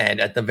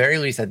 And at the very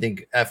least, I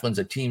think Eflin's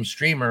a team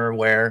streamer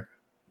where,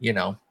 you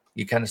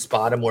kind of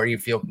spot him where you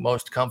feel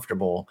most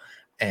comfortable.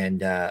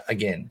 And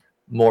again,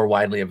 more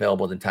widely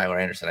available than Tyler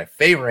Anderson. I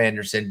favor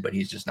Anderson, but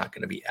he's just not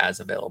going to be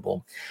as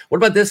available. What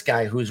about this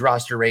guy whose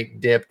roster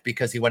rate dipped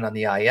because he went on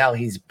the IL?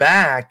 He's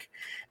back,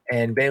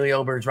 and Bailey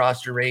Ober's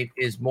roster rate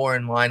is more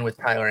in line with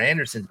Tyler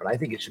Anderson's, but I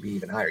think it should be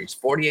even higher. He's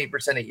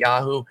 48% at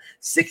Yahoo,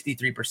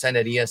 63%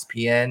 at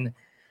ESPN.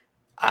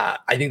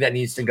 I think that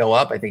needs to go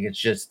up. I think it's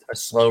just a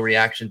slow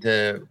reaction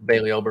to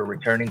Bailey Ober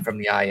returning from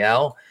the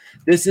IL.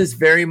 This is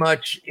very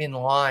much in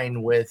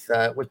line with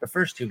the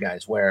first 2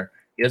 guys where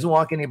he doesn't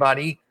walk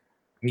anybody.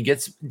 He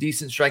gets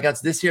decent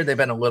strikeouts. This year, they've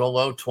been a little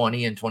low,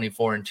 20 and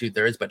 24 and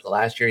 2/3, but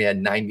last year he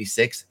had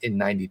 96 in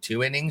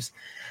 92 innings.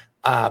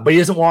 But he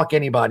doesn't walk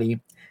anybody.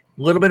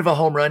 A little bit of a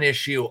home run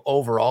issue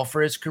overall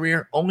for his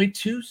career. Only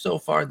 2 so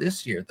far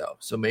this year, though.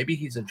 So maybe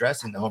he's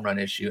addressing the home run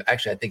issue.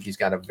 Actually, I think he's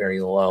got a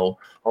very low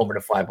homer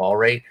to fly ball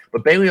rate.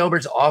 But Bailey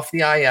Ober's off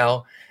the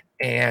IL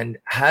and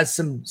has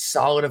some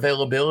solid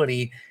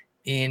availability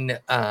in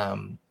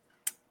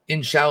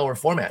shallower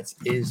formats.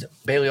 Is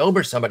Bailey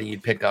Ober somebody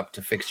you'd pick up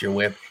to fix your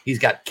whip? He's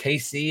got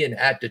KC and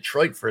at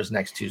Detroit for his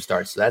next 2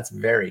 starts. So that's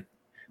very,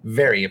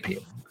 very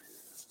appealing.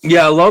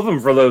 Yeah, I love him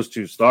for those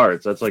 2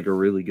 starts. That's like a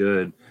really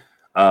good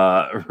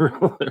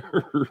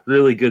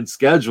really good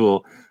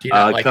schedule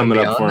coming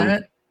up for him.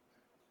 That?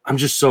 I'm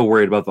just so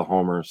worried about the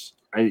homers.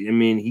 I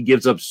mean, he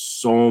gives up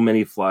so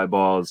many fly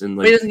balls, and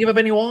but he doesn't give up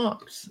any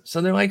walks. So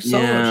they're like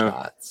solo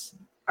shots.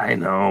 I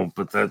know,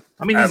 but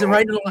he's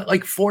right at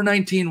like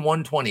 419,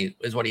 120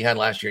 is what he had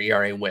last year,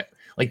 ERA whip.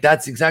 Like,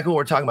 that's exactly what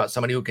we're talking about.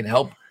 Somebody who can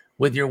help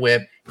with your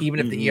whip, even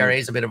if the ERA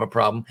is a bit of a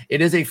problem. It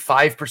is a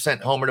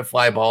 5% homer to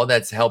fly ball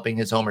that's helping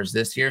his homers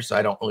this year, so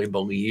I don't really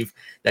believe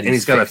that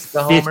he's got a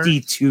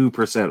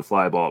 52%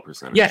 fly ball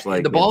percentage. Yeah,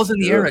 the ball's in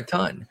the air a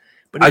ton.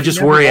 But I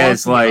just worry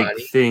as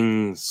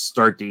things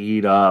start to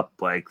heat up,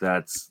 like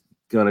that's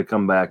going to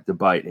come back to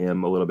bite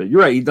him a little bit.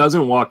 You're right. He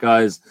doesn't walk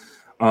guys.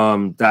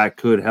 That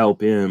could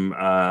help him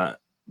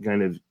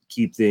kind of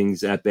keep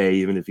things at bay,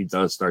 even if he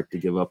does start to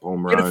give up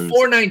home runs. He had a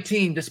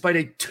 419 despite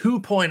a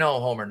 2.0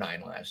 homer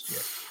 9 last year.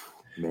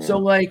 Man. So,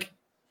 do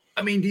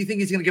you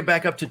think he's going to get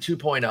back up to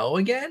 2.0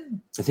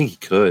 again? I think he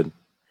could.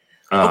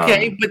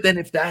 Okay, but then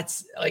if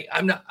that's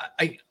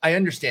I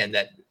understand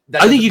that.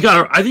 I think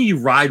you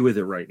ride with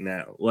it right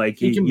now. Like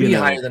he can be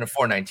higher than a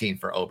 419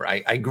 for Ober.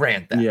 I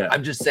grant that. Yeah.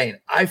 I'm just saying,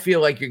 I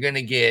feel like you're going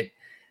to get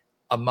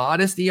a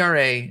modest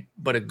ERA,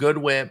 but a good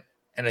whip.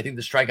 And I think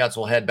the strikeouts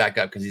will head back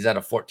up because he's at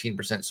a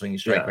 14% swinging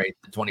strike rate.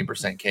 The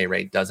 20% K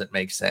rate doesn't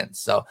make sense.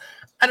 So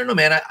I don't know,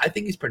 man. I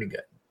think he's pretty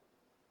good.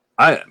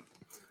 I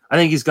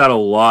think he's got a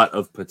lot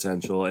of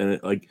potential, and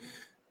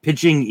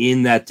pitching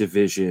in that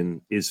division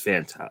is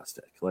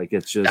fantastic. Like,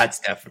 it's just that's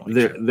definitely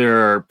true.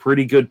 There are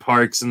pretty good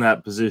parks in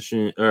that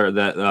position or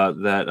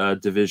that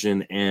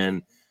division,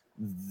 and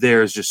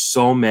there's just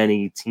so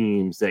many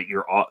teams that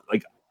you're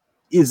like.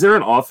 Is there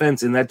an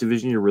offense in that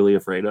division you're really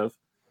afraid of?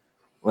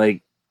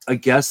 Like, I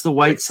guess the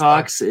White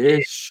Sox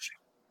ish,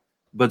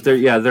 but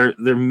they're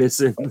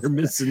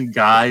missing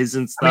guys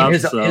and stuff. I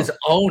mean, his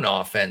own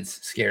offense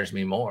scares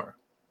me more.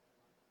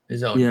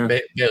 His own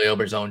Bailey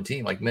Ober's own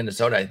team, like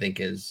Minnesota, I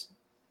think is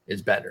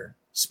better.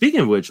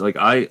 Speaking of which, like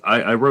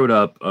I wrote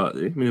up. I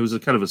mean, it was a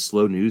kind of a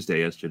slow news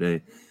day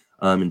yesterday,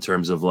 in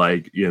terms of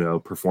like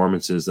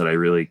performances that I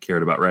really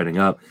cared about writing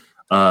up.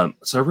 So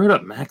I wrote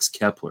up Max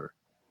Kepler.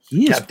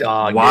 He is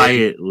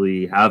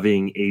quietly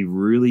having a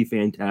really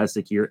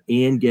fantastic year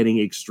and getting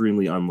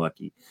extremely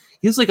unlucky.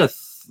 He has like a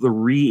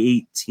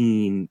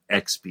 318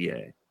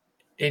 XBA.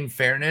 In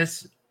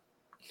fairness,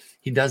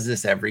 he does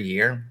this every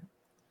year.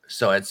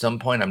 So at some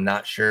point, I'm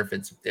not sure if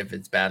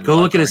it's bad. Go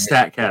look at his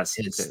StatCast.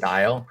 His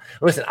style.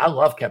 Listen, I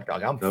love Kep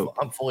Dog.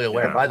 I'm fully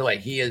aware. Yeah. By the way,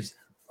 he is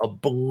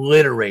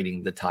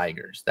obliterating the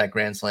Tigers. That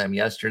grand slam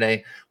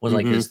yesterday was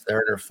like his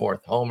third or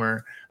fourth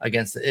homer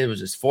it was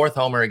his fourth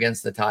homer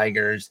against the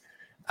Tigers.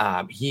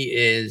 He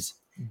is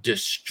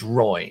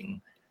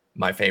destroying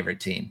my favorite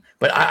team.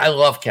 But I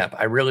love Kep.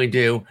 I really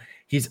do.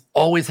 He's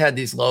always had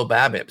these low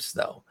BABIPs,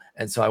 though.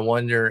 And so I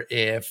wonder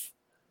if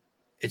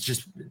it's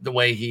just the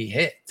way he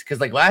hits.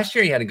 Because, like, last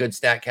year he had a good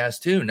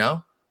StatCast, too,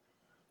 no?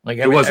 Like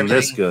it wasn't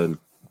this good.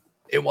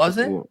 It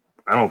wasn't?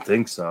 I don't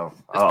think so.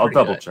 I'll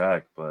double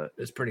check, but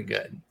it's pretty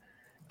good.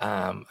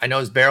 I know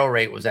his barrel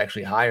rate was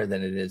actually higher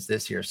than it is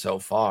this year so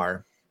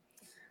far.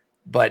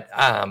 But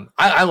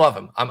I love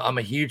him. I'm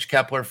a huge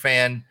Kepler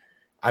fan.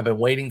 I've been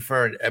waiting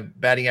for a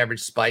batting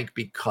average spike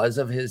because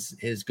of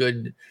his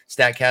good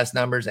StatCast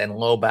numbers and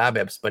low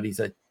BABIPs, but he's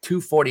a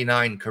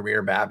 249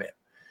 career BABIP.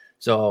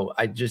 So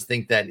I just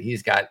think that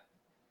he's got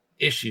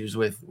issues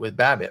with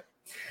BABIP.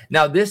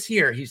 Now this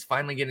year, he's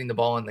finally getting the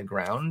ball on the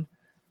ground.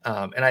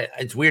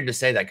 It's weird to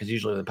say that because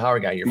usually the power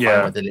guy, you're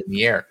fine with it in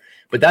the air.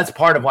 But that's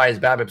part of why his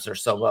BABIPs are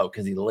so low,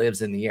 because he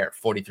lives in the air.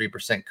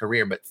 43%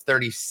 career, but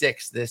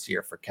 36 this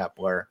year for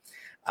Kepler.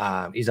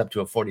 He's up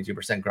to a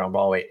 42% ground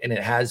ball rate, and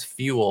it has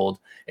fueled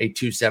a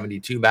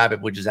 272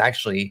 BABIP, which is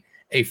actually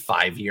a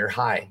 5-year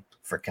high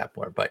for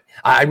Kepler. But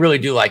I really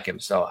do like him,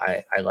 so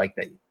I like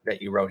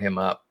that you wrote him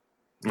up.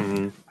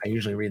 I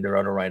usually read the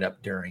roto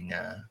write-up during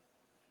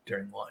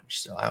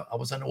lunch, so I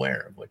was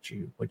unaware of what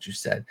you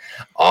said.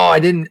 Oh, I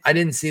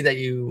didn't see that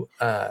you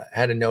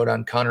had a note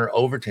on Connor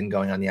Overton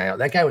going on the IL.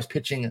 That guy was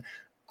pitching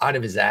out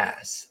of his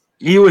ass.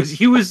 He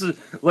was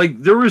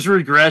like, there was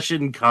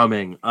regression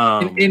coming.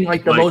 In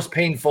like the most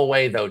painful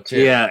way, though,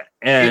 too. Yeah,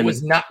 and it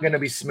was not going to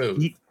be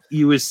smooth.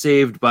 He was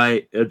saved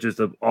by just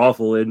an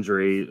awful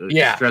injury.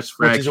 Stress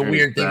fracture, which is a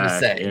weird thing to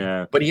say.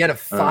 Yeah, but he had a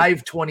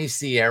 5.20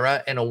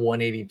 Sierra and a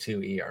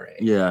 1.82 ERA.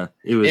 Yeah,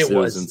 it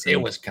was insane.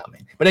 It was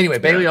coming. But anyway,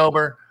 Bailey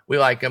Ober, we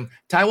like him.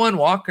 Taijuan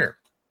Walker,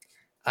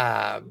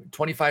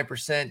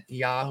 25%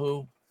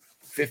 Yahoo,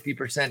 50%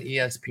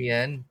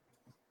 ESPN.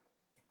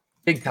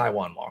 Big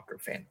Taijuan Walker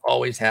fan.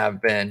 Always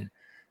have been.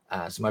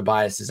 So my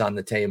bias is on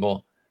the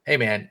table. Hey,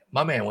 man,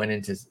 my man went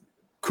into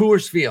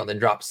Coors Field and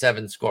dropped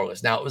 7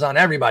 scoreless. Now, it was on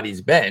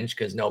everybody's bench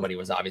because nobody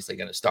was obviously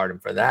going to start him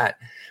for that.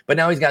 But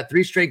now he's got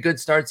 3 straight good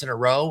starts in a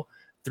row,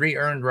 3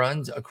 earned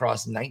runs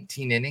across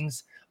 19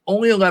 innings.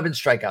 Only 11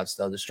 strikeouts,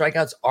 though. The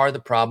strikeouts are the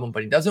problem,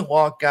 but he doesn't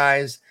walk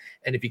guys.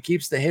 And if he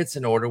keeps the hits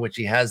in order, which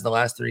he has the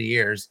last 3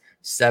 years,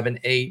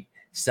 7.8,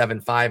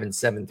 7.5, and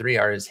 7.3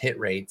 are his hit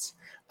rates.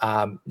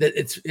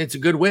 It's a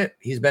good whip.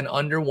 He's been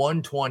under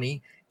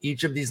 120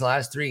 each of these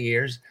last 3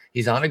 years.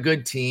 He's on a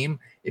good team.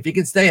 If he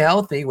can stay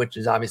healthy, which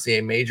is obviously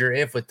a major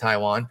if with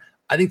Taijuan,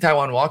 I think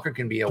Taijuan Walker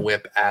can be a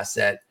whip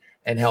asset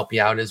and help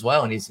you out as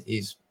well. And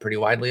he's pretty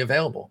widely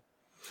available.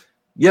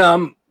 Yeah,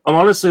 I'm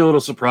honestly a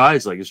little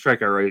surprised. Like, his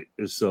strikeout rate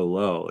is so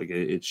low. Like,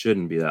 it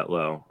shouldn't be that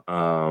low.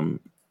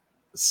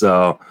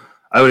 So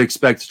I would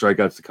expect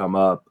strikeouts to come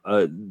up.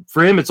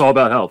 For him, it's all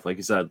about health. Like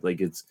you said,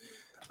 like it's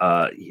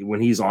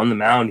when he's on the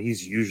mound,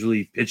 he's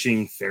usually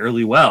pitching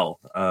fairly well.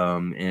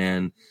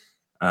 And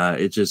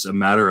it's just a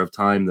matter of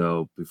time,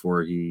 though,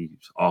 before he's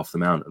off the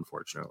mound,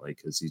 unfortunately,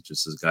 because he's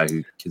just this guy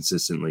who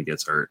consistently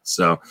gets hurt.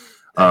 So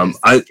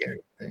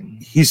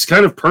he's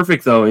kind of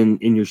perfect, though,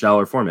 in your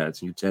shallower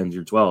formats, your 10s,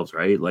 your 12s,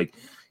 right? Like,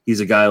 he's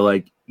a guy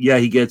like, yeah,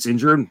 he gets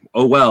injured.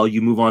 Oh, well,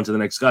 you move on to the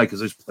next guy because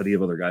there's plenty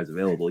of other guys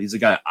available. He's a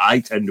guy I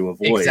tend to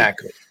avoid.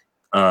 Exactly.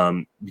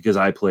 Because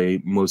I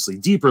play mostly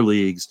deeper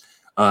leagues,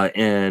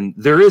 and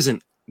there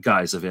isn't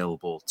guys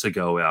available to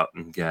go out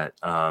and get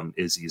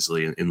as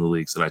easily in the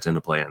leagues that I tend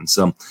to play in.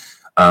 So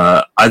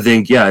I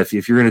think, yeah,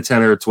 if you're in a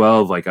 10 or a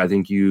 12, like, I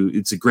think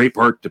it's a great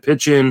park to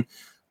pitch in.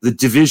 The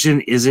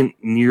division isn't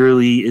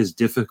nearly as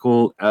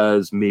difficult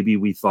as maybe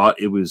we thought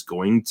it was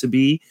going to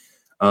be,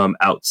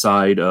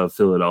 outside of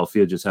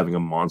Philadelphia just having a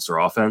monster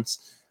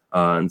offense.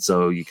 And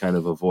so you kind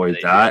of avoid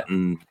that.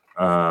 And,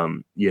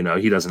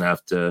 he doesn't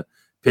have to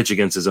pitch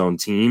against his own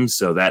team.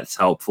 So that's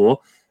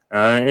helpful.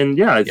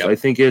 I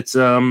think it's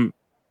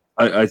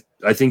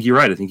I think you're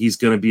right. I think he's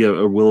going to be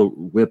a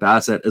whip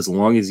asset as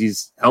long as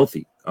he's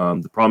healthy.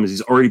 The problem is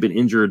he's already been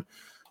injured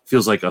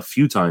feels like a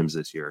few times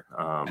this year.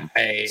 I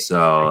think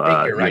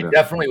you're right.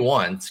 Definitely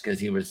once, because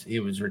he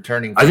was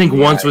returning. I think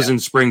once was in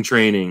spring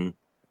training.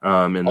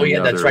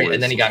 That's right.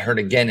 And then he got hurt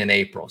again in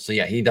April. So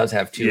yeah, he does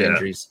have 2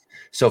 injuries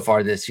so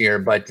far this year.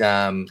 But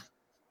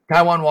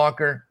Taijuan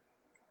Walker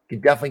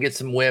could definitely get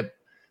some whip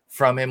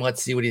from him.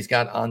 Let's see what he's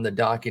got on the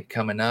docket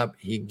coming up.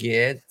 He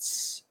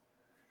gets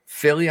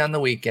Philly on the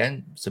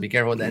weekend, so be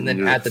careful with that. And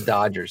then at the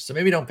Dodgers. So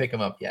maybe don't pick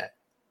him up yet.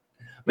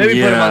 Maybe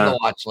put him on the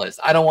watch list.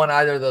 I don't want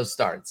either of those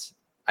starts.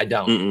 I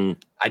don't.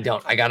 I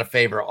got to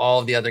favor all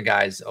of the other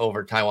guys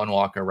over Taijuan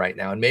Walker right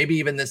now. And maybe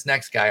even this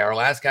next guy, our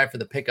last guy for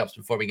the pickups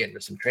before we get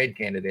into some trade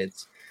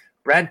candidates,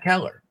 Brad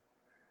Keller.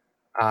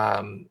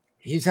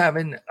 He's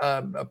having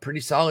a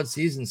pretty solid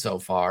season so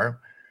far.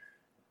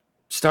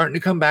 Starting to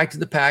come back to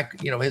the pack.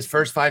 His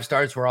first 5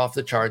 starts were off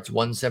the charts,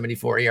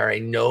 1.74 ERA.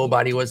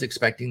 Nobody was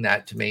expecting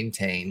that to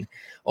maintain.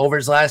 Over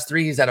his last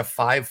 3, he's at a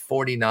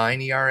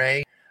 5.49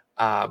 ERA.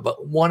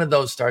 But one of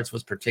those starts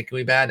was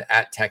particularly bad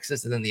at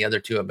Texas, and then the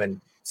other 2 have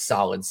been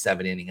solid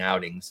 7-inning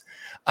outings.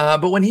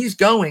 But when he's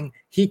going,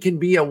 he can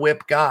be a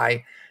whip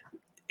guy.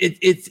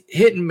 It's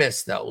hit and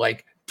miss, though.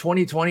 Like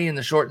 2020 in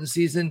the shortened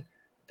season,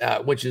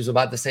 which is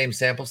about the same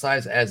sample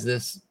size as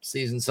this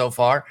season so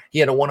far, he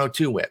had a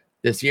 102 whip.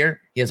 This year,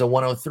 he has a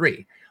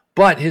 103.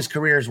 But his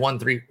career is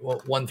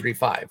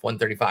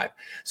 135.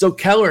 So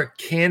Keller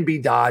can be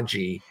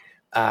dodgy.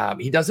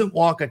 He doesn't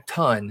walk a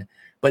ton,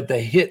 but the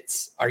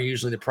hits are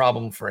usually the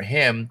problem for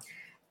him.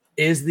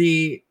 Is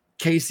the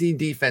KC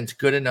defense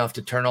good enough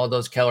to turn all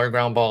those Keller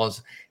ground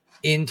balls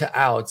into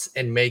outs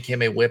and make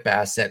him a whip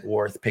asset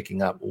worth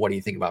picking up? What do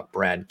you think about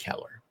Brad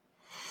Keller?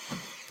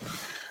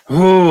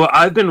 Oh,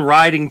 I've been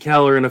riding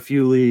Keller in a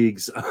few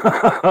leagues.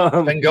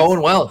 Been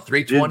going well,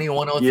 320,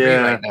 103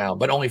 right now,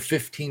 but only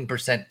 15%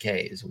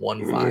 Ks,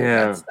 1.5.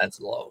 Yeah.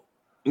 That's low.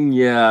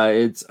 Yeah,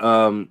 it's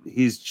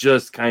he's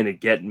just kind of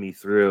getting me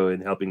through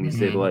and helping me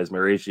stabilize my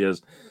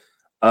ratios.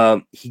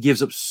 He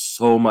gives up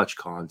so much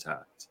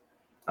contact.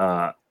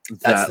 That's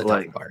the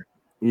tough part.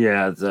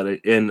 Yeah,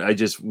 and I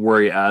just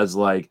worry as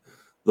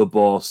the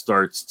ball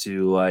starts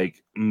to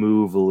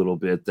move a little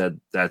bit,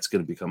 that's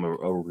going to become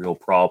a real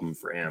problem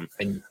for him.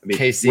 And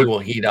KC will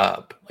heat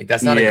up.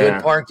 That's not a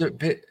good park to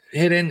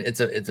hit in. It's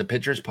a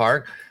pitcher's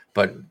park,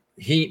 but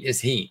heat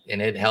is heat,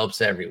 and it helps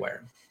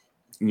everywhere.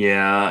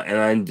 Yeah, and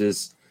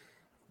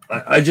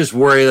I just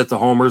worry that the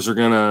homers are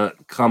going to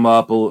come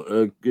up a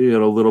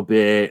little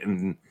bit,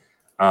 and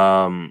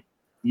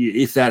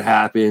if that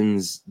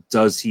happens,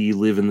 does he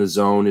live in the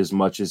zone as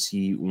much as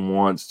he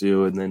wants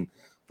to, and then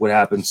what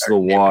happens to the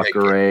walk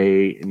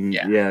rate?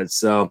 And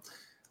so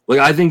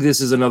I think this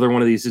is another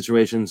one of these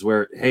situations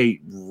where, hey,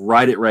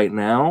 ride it right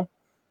now,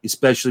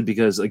 especially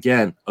because,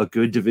 again, a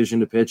good division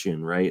to pitch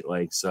in, right?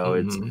 It's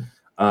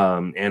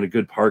and a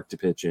good park to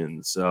pitch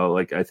in. So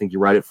I think you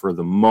ride it for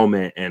the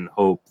moment and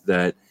hope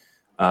that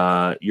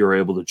you're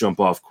able to jump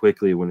off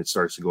quickly when it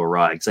starts to go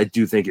awry, because I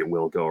do think it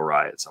will go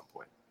awry at some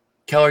point.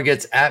 Keller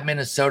gets at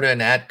Minnesota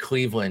and at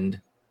Cleveland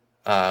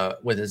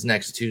with his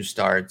next 2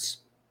 starts.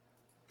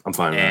 I'm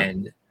fine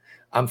with that.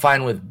 I'm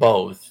fine with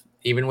both,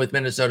 even with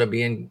Minnesota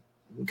being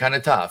kind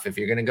of tough. If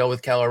you're going to go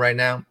with Keller right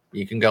now,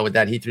 you can go with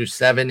that. He threw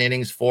 7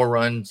 innings, 4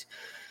 runs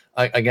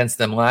against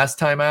them last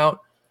time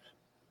out,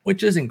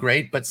 which isn't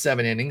great, but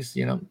 7 innings,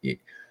 you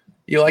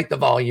like the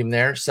volume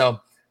there. So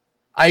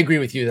I agree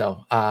with you,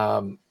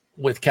 though.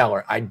 With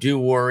Keller, I do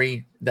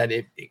worry that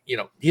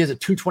he has a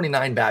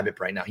 229 BABIP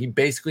right now. He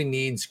basically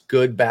needs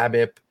good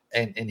BABIP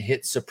and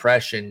hit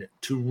suppression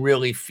to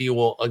really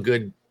fuel a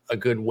good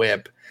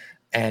whip.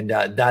 And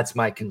that's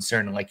my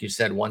concern. And like you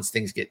said, once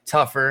things get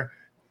tougher,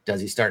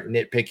 does he start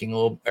nitpicking a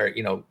little, or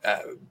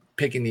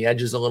picking the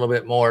edges a little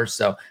bit more?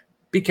 So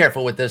be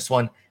careful with this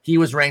one. He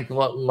was ranked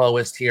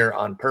lowest here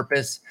on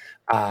purpose.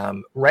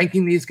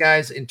 Ranking these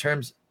guys in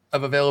terms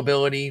of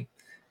availability,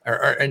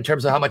 or in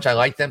terms of how much I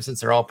like them,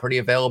 since they're all pretty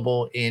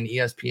available in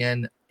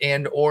ESPN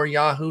and or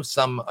Yahoo.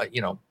 Some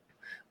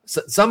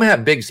some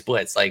have big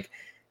splits.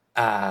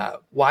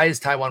 Why is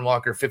Taijuan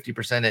Walker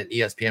 50% at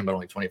ESPN but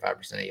only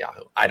 25% at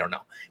Yahoo? I don't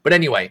know. But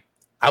anyway,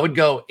 I would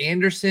go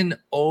Anderson,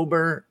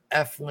 Ober,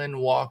 Eflin,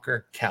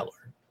 Walker, Keller.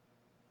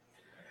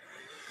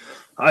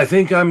 I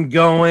think you're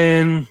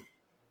going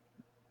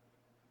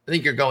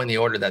the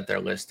order that they're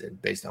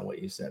listed based on what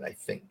you said, I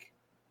think.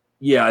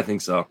 Yeah, I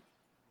think so.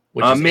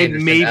 Maybe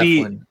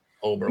Eflin,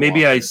 Ober,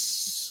 maybe Walker. I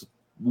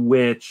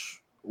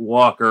switch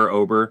Walker,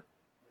 Ober.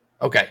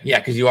 Okay, yeah,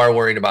 because you are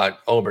worried about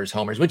Ober's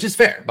homers, which is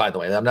fair, by the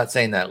way. I'm not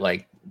saying that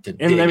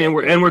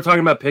we're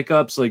talking about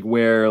pickups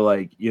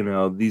where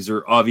these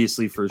are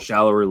obviously for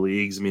shallower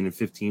leagues. I mean, in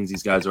 15s,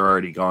 these guys are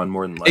already gone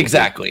more than likely.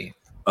 Exactly.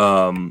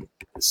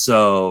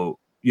 So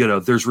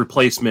there's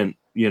replacement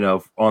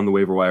on the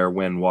waiver wire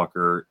when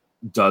Walker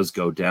does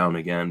go down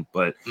again.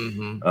 But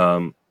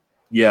I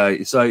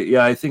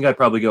think I'd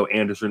probably go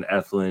Anderson,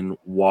 Eflin,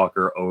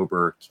 Walker,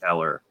 Ober,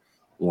 Keller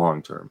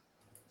long term.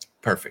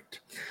 Perfect.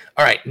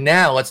 All right,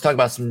 now let's talk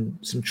about some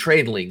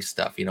trade league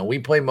stuff. We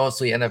play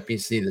mostly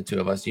NFBC, the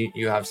two of us.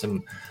 You have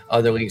some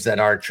other leagues that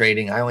are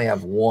trading. I only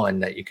have one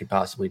that you could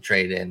possibly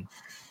trade in.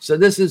 So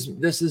this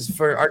is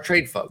for our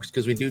trade folks,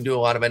 because we do a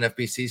lot of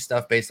NFBC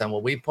stuff based on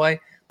what we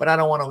play, but I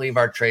don't want to leave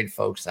our trade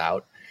folks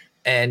out.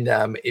 And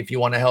if you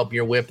want to help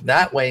your whip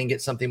that way and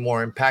get something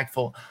more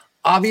impactful,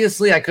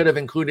 obviously I could have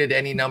included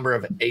any number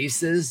of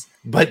aces,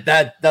 but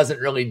that doesn't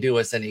really do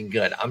us any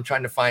good. I'm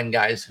trying to find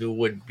guys who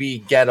would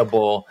be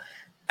gettable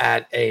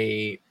at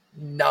a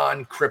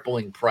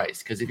non-crippling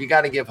price, because if you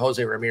got to give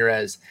Jose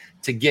Ramirez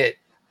to get,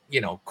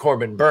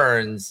 Corbin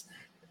Burns,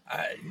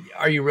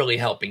 are you really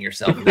helping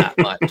yourself that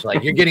much?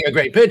 Like, you're getting a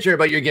great pitcher,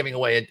 but you're giving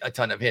away a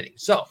ton of hitting.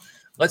 So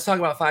let's talk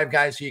about 5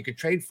 guys who you could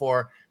trade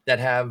for that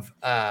have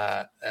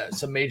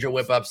some major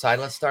whip upside.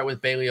 Let's start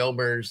with Bailey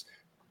Ober's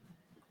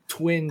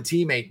twin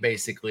teammate,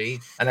 basically.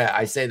 And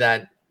I say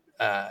that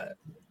I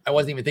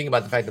wasn't even thinking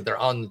about the fact that they're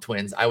on the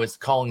Twins. I was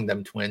calling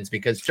them twins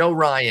because Joe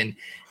Ryan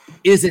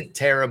isn't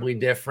terribly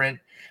different.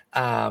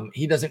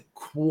 He doesn't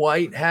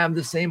quite have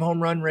the same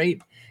home run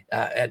rate.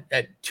 At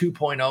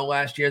 2.0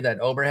 last year that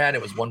Ober had.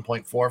 It was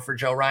 1.4 for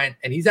Joe Ryan,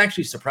 and he's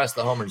actually suppressed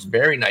the homers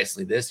very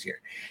nicely this year.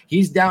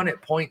 He's down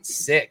at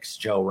 0.6,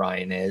 Joe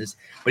Ryan is,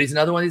 but he's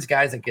another one of these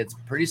guys that gets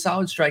pretty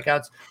solid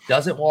strikeouts,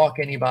 doesn't walk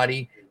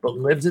anybody, but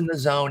lives in the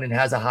zone and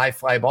has a high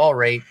fly ball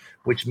rate,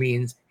 which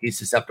means he's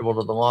susceptible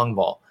to the long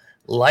ball.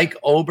 Like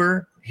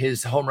Ober,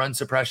 his home run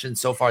suppression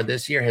so far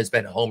this year has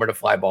been homer to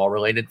fly ball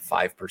related,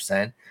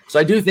 5%.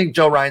 So I do think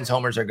Joe Ryan's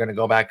homers are going to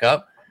go back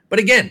up, but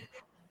again,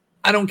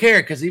 I don't care,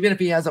 because even if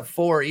he has a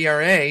 4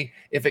 ERA,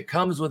 if it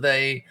comes with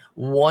a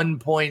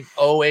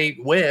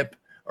 1.08 whip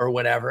or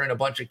whatever and a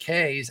bunch of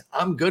Ks,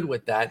 I'm good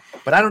with that.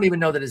 But I don't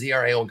even know that his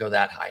ERA will go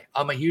that high.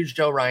 I'm a huge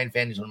Joe Ryan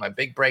fan. He's one of my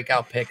big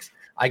breakout picks.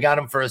 I got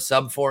him for a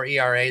sub-4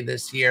 ERA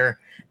this year,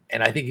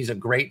 and I think he's a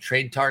great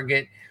trade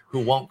target who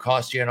won't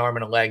cost you an arm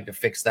and a leg to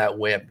fix that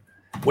whip.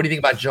 What do you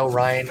think about Joe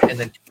Ryan? And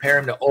then compare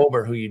him to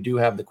Ober, who you do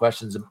have the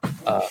questions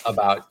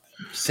about.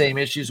 Same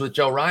issues with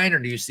Joe Ryan, or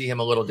do you see him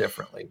a little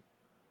differently?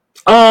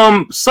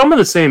 Some of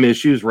the same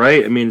issues,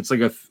 right? I mean, it's like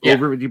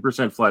over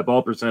 50% fly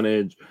ball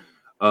percentage.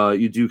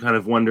 You do kind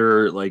of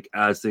wonder, like,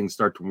 as things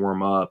start to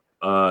warm up,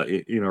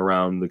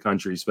 around the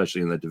country,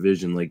 especially in that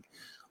division, like,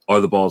 are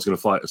the balls going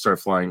to start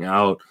flying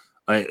out?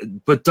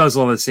 But does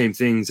all the same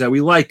things that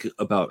we like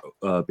about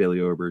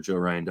Bailey Ober, Joe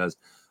Ryan does.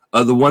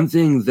 The one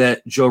thing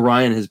that Joe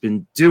Ryan has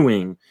been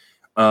doing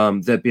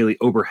that Bailey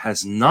Ober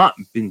has not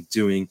been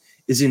doing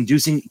is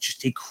inducing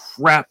just a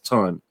crap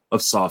ton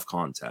of soft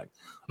contact.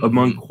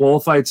 Among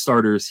qualified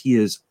starters, he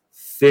is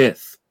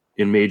 5th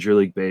in Major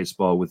League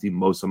Baseball with the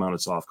most amount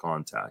of soft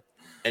contact.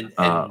 And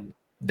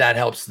that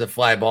helps the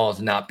fly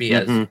balls not be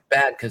as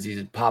bad, because he's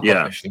a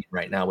pop-up machine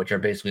right now, which are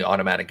basically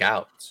automatic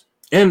outs.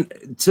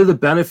 And to the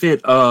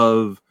benefit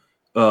of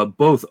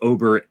both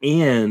Ober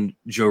and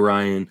Joe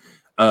Ryan,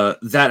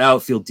 that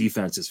outfield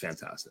defense is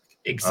fantastic.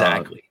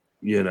 Exactly.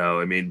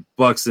 I mean,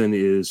 Buxton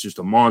is just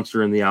a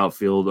monster in the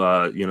outfield,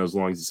 as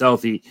long as he's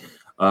healthy.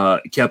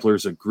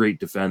 Kepler's a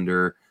great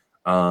defender.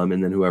 And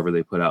then whoever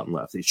they put out in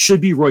left. It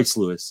should be Royce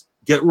Lewis.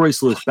 Get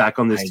Royce Lewis back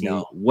on this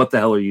team. What the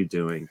hell are you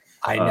doing?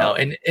 I know.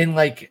 And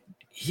like,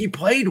 he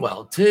played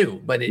well too,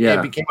 but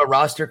it became a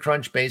roster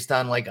crunch based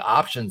on like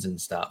options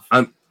and stuff.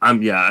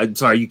 I'm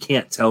sorry. You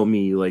can't tell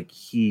me like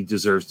he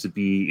deserves to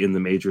be in the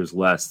majors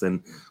less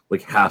than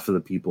like half of the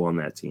people on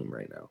that team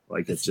right now.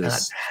 Like, it's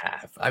just not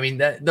half. I mean,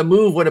 the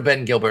move would have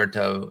been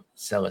Gilberto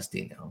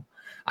Celestino.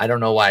 I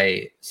don't know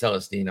why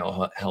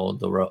Celestino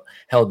held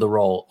the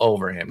role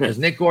over him, because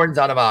Nick Gordon's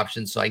out of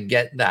options, so I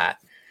get that.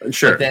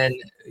 Sure. But then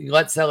you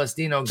let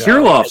Celestino go.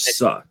 Kirilloff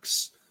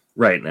sucks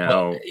right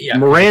now. Well,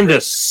 Miranda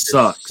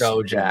sucks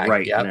so jacked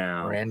right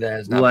now. Miranda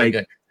has not been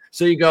good.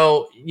 So you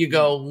go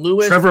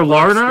Lewis. Trevor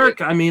Larnach.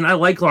 I mean, I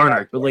like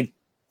Larnach, but like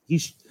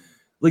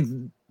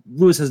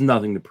Lewis has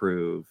nothing to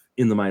prove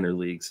in the minor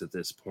leagues at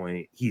this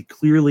point. He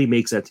clearly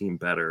makes that team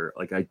better.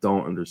 Like, I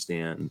don't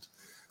understand.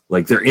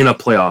 Like, they're in a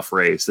playoff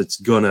race that's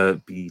gonna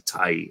be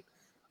tight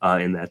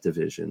in that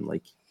division.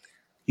 Like,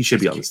 he should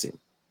be on this team.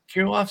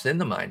 Kirilloff's in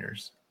the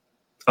minors.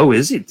 Oh,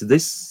 is he? Did they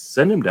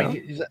send him down?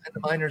 He's in the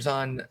minors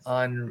on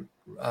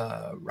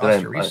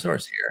roster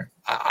resource here.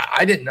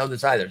 I didn't know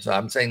this either, so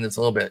I'm saying this a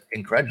little bit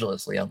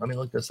incredulously. Let me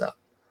look this up.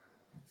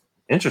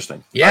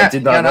 Interesting. Yeah, I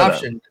did not know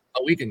option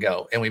that a week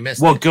ago, and we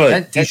missed it. Well,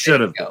 good. He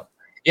should have.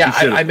 Yeah,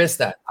 I missed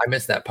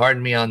that.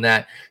 Pardon me on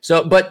that.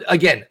 So, but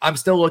again, I'm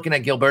still looking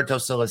at Gilberto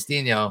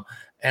Celestino,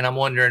 and I'm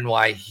wondering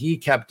why he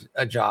kept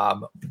a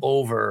job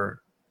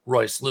over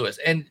Royce Lewis.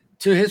 And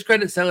to his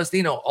credit,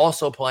 Celestino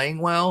also playing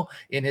well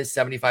in his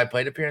 75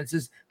 plate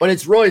appearances, but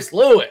it's Royce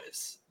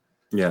Lewis.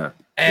 Yeah.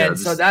 And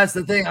so that's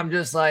the thing. I'm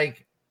just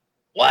like,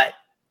 what?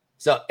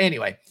 So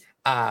anyway,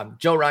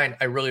 Joe Ryan,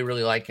 I really,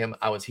 really like him.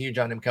 I was huge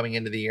on him coming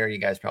into the year. You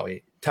guys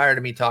probably tired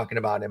of me talking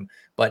about him,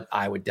 but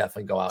I would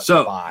definitely go out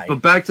and buy.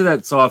 But back to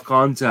that soft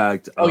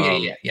contact. Oh,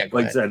 yeah.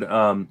 Like I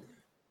said,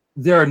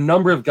 there are a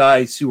number of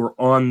guys who are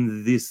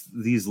on these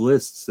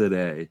lists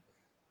today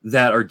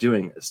that are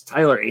doing this.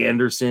 Tyler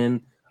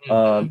Anderson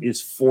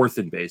is 4th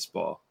in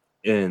baseball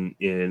in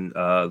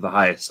the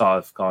highest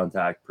soft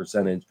contact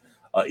percentage.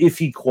 If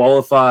he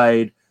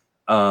qualified,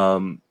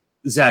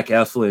 Zach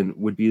Eflin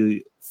would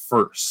be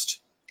 1st.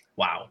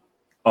 Wow.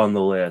 on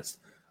the list.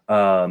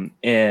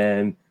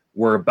 And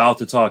we're about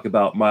to talk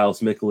about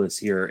Miles Mikolas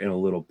here in a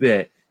little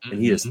bit,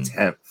 and he is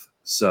 10th.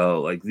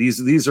 So like these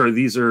are,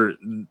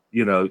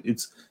 you know,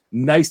 it's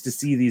nice to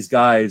see these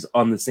guys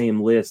on the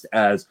same list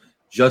as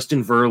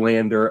Justin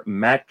Verlander,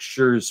 Max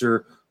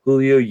Scherzer,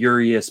 Julio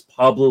Urias,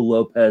 Pablo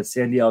Lopez,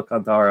 Sandy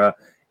Alcantara,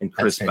 and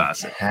Chris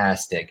Bassett.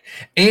 Fantastic.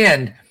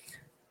 And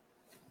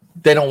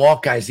they don't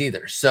walk guys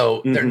either.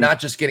 So they're not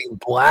just getting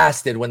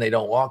blasted when they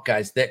don't walk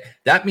guys.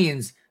 That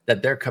means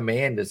that their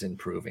command is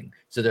improving.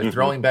 So they're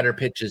throwing better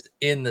pitches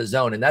in the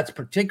zone. And that's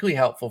particularly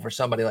helpful for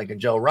somebody like a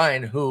Joe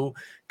Ryan, who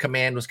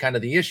command was kind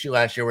of the issue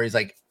last year, where he's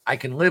like, I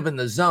can live in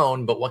the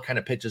zone, but what kind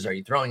of pitches are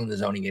you throwing in the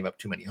zone? He gave up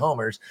too many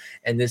homers.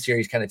 And this year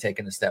he's kind of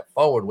taken a step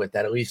forward with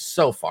that, at least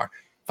so far.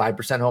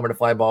 5% homer to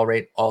fly ball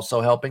rate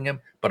also helping him,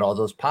 but all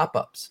those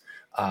pop-ups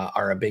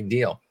are a big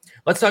deal.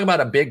 Let's talk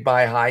about a big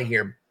buy high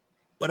here,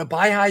 but a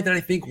buy high that I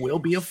think will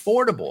be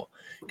affordable,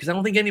 because I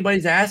don't think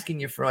anybody's asking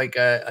you for like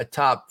a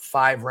top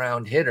 5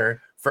 round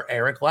hitter for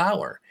Eric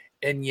Lauer.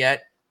 And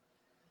yet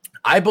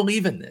I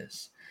believe in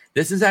this.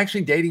 This is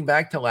actually dating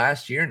back to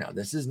last year now.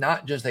 This is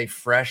not just a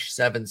fresh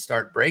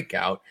 7-start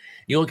breakout.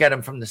 You look at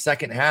him from the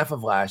second half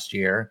of last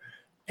year,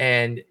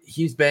 and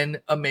he's been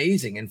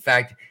amazing. In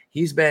fact,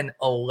 he's been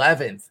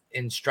 11th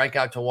in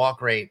strikeout to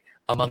walk rate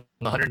among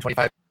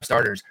 125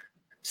 starters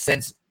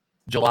since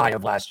July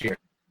of last year,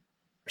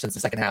 since the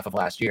second half of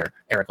last year,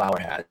 Eric Lauer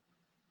has.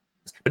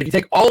 But if you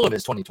take all of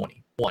his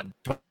 2021,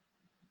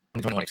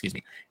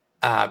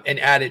 and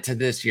add it to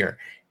this year,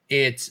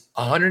 it's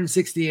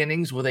 160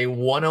 innings with a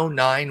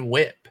 109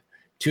 whip,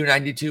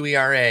 292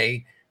 ERA,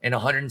 and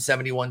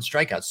 171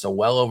 strikeouts. So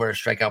well over a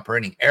strikeout per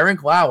inning.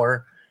 Eric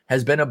Lauer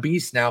has been a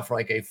beast now for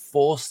like a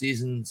full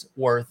season's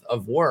worth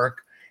of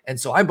work. And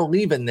so I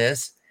believe in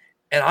this,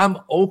 and I'm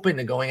open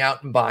to going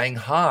out and buying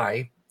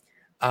high,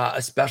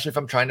 especially if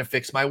I'm trying to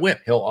fix my whip.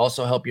 He'll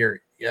also help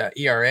your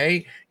ERA,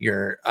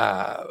 your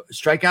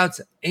strikeouts,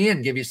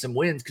 and give you some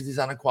wins because he's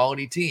on a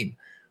quality team.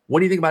 What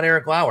do you think about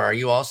Eric Lauer? Are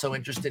you also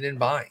interested in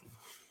buying?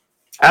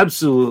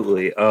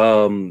 Absolutely.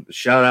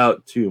 Shout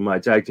out to my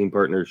tag team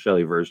partner,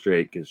 Shelly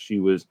Verstrate, because she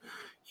was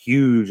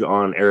huge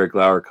on Eric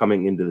Lauer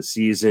coming into the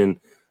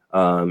season.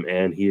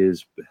 And he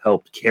has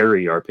helped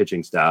carry our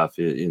pitching staff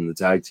in the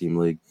tag team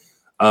league.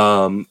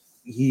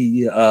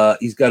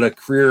 He's got a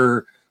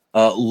career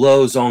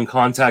low zone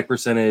contact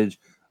percentage,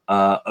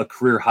 a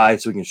career high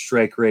swing and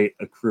strike rate,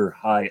 a career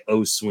high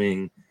O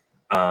swing.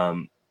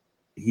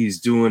 He's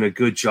doing a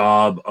good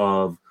job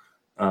of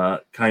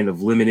kind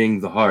of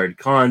limiting the hard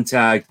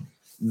contact.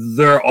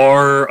 There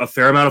are a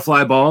fair amount of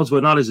fly balls,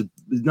 but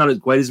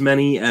not quite as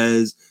many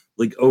as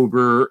like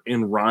Ober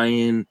and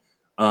Ryan.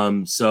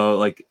 So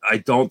like I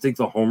don't think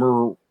the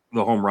home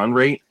run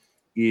rate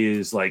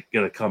is like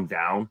gonna come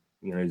down.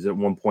 You know, he's at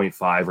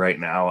 1.5 right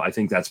now. I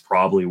think that's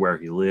probably where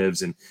he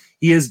lives, and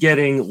he is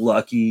getting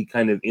lucky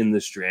kind of in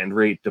the strand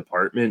rate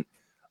department.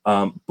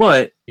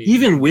 But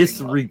even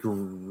with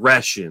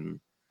regression,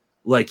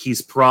 like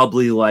he's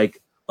probably like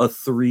a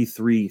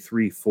 3.3,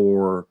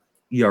 3.4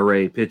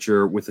 ERA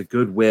pitcher with a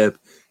good whip,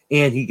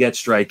 and he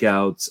gets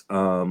strikeouts.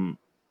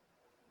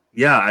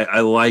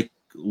 I like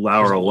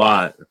Lauer a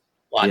lot.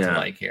 To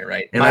like here,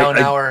 right? And mile an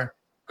hour.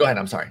 Go ahead.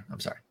 I'm sorry.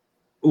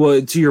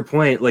 Well, to your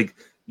point, like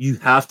you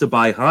have to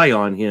buy high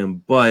on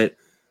him, but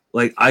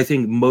like I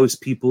think most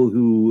people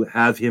who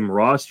have him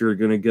rostered are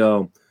going to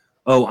go,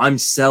 "Oh, I'm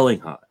selling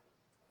high."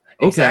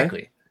 Okay.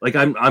 Exactly. Like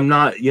I'm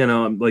not. You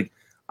know, I'm like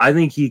I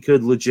think he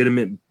could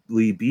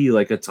legitimately be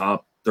like a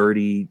top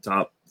 30,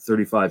 top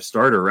 35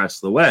 starter rest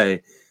of the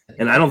way,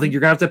 and I don't think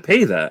you're going to have to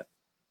pay that.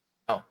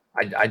 Oh,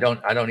 I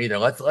don't either.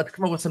 Let's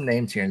come up with some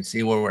names here and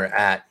see where we're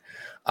at.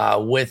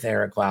 With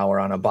Eric Lauer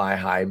on a buy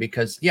high,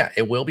 because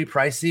it will be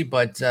pricey,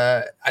 but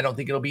I don't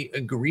think it'll be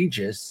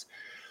egregious.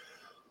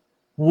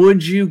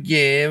 Would you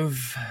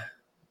give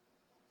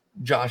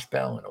Josh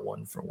Bell in a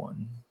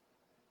 1-for-1?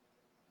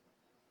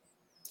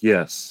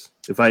 Yes.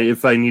 If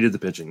I needed the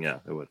pitching, I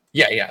would.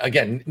 Yeah.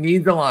 Again,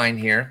 need the line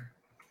here.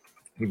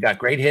 You've got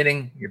great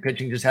hitting. Your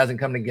pitching just hasn't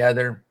come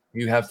together.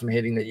 You have some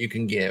hitting that you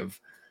can give.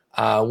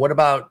 What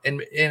about,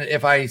 and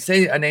if I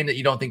say a name that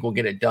you don't think will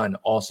get it done,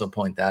 also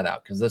point that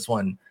out, because this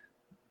one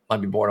might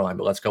be borderline,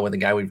 but let's go with the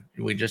guy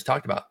we just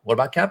talked about. What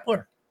about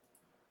Kepler?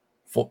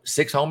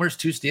 6 homers,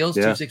 2 steals,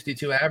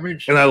 262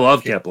 average. And I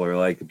love Kepler.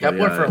 Like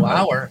Kepler for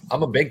Lauer.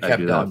 I'm a big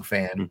Kep Dog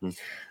fan. Mm-hmm.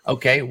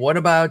 Okay, what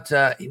about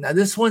now?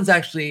 This one's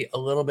actually a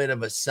little bit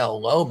of a sell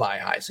low buy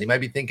high. So you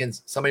might be thinking,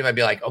 somebody might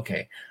be like,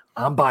 okay,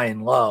 I'm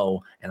buying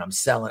low and I'm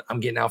selling. I'm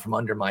getting out from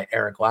under my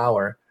Eric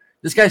Lauer.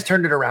 This guy's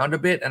turned it around a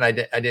bit, and I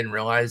didn't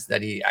realize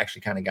that he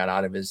actually kind of got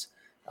out of his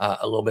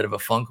a little bit of a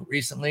funk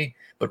recently.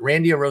 But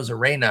Randy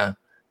Arozarena,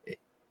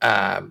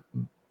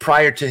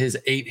 prior to his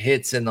 8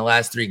 hits in the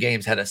last 3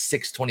 games, had a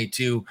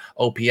 622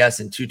 OPS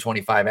and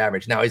 225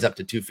 average. Now he's up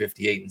to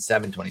 258 and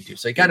 722.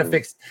 So he kind of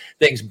fixed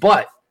things.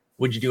 But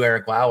would you do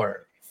Eric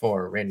Lauer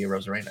for Randy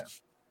Arozarena?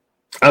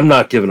 I'm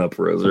not giving up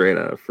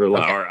Arozarena for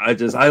Lauer.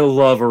 Okay. I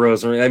love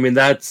Arozarena. I mean,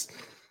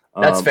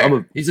 That's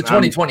fair. He's a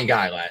 2020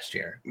 guy last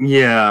year.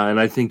 Yeah, and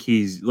I think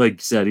he's, like you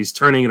said, he's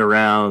turning it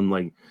around.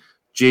 Like,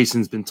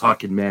 Jason's been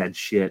talking mad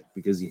shit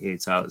because he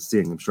hates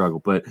seeing him struggle.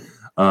 But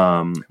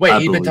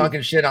wait, you've been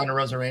talking shit on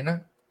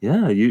Arozarena?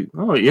 Yeah, in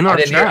our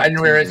chat. I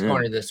didn't hear his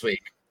corner this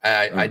week.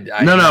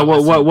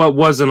 What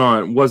wasn't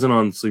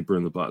on Sleeper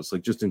in the Bus,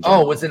 like just in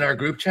general. Oh, was in our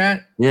group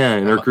chat? Yeah,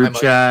 in our group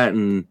chat,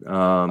 and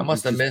I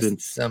must have missed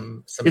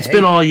some. It's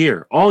been all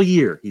year. All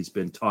year he's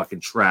been talking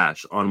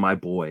trash on my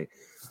boy,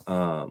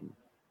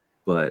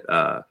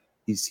 but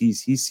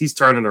he's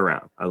turning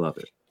around. I love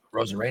it.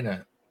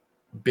 Arozarena,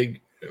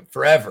 big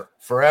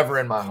forever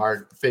in my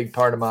heart. Big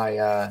part of my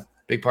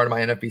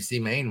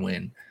NFBC main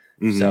win.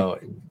 Mm-hmm. So,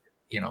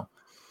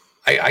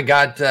 I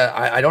got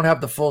I don't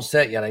have the full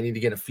set yet. I need to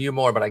get a few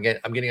more, but I'm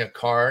getting a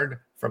card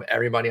from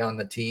everybody on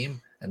the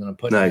team, and then I'm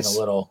putting in a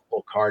little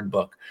card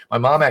book. My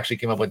mom actually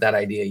came up with that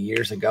idea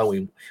years ago.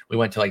 We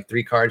went to like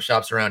 3 card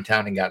shops around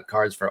town and got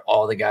cards for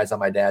all the guys on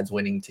my dad's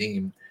winning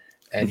team,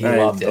 and he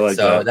loved it.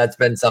 That's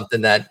been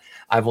something that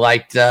I've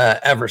liked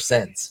ever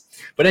since.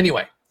 But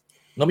anyway,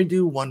 let me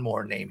do one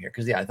more name here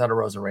because I thought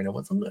Arozarena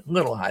was a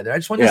little high there. I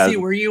just wanted to see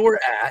where you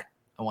were at.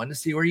 I wanted to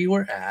see where you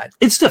were at.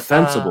 It's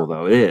defensible,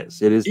 though. It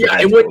is. Yeah,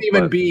 it wouldn't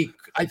even be.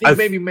 I think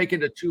maybe make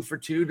it a 2 for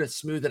 2 to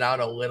smooth it out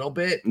a little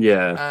bit.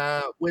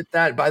 Yeah. With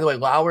that, by the way,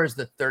 Lauer is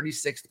the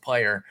 36th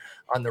player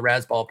on the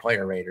Razzball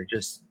Player Rater,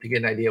 just to get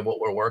an idea of what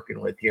we're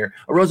working with here.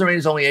 Arozarena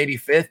is only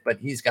 85th, but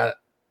he's got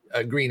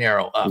a green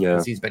arrow up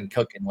because he's been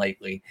cooking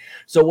lately.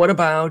 So what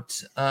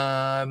about?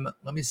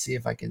 Let me see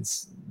if I can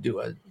do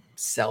a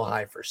sell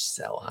high for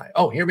sell high.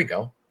 Oh, here we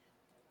go.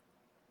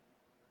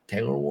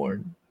 Taylor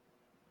Ward.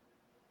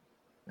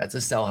 That's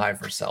a sell high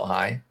for sell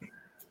high.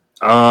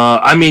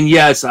 I mean,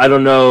 yes, I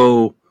don't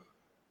know.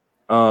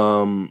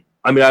 I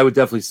mean, I would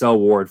definitely sell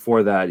Ward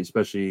for that,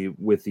 especially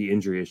with the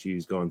injury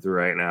issues going through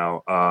right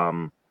now.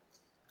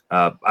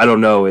 I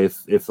don't know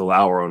if the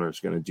Lauer owner is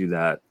going to do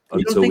that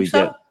until we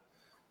get.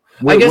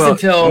 I guess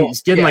until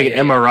he's getting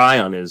an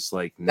MRI on his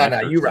No,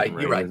 you're right.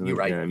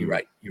 You're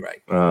right.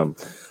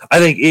 I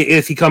think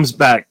if he comes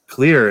back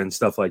clear and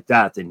stuff like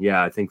that, then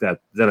I think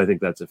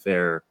that's a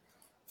fair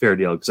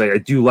deal, because I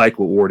do like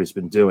what Ward has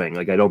been doing.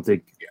 Like, I don't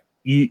think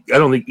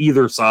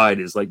either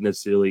side is like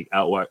necessarily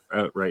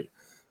outright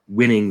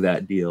winning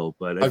that deal,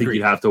 but I think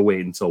you have to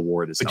wait until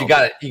Ward is. But you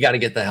got to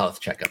get the health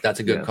checkup. That's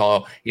a good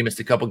call. He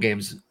missed a couple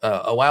games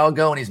a while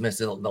ago, and he's missed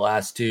the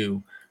last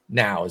 2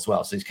 now as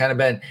well. So he's kind of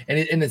been,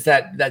 and it's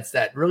that's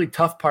that really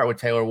tough part with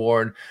Taylor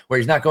Ward where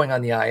he's not going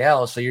on the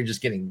IL, so you're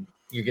getting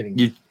hit. You're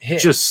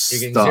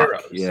getting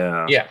zeros.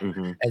 Yeah.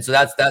 Mm-hmm. And so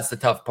that's the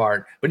tough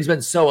part. But he's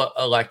been so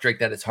electric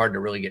that it's hard to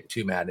really get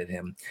too mad at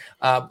him.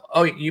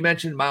 You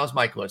mentioned Miles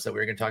Michaelis, that we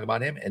were going to talk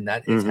about him, and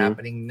that is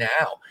happening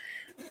now.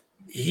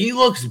 He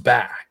looks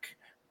back,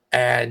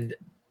 and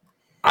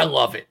I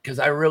love it because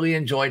I really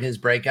enjoyed his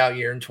breakout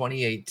year in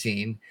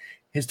 2018.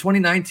 His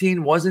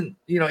 2019 wasn't,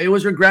 it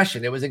was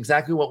regression. It was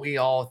exactly what we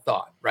all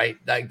thought, right?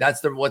 Like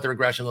that's what the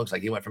regression looks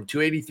like. He went from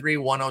 283,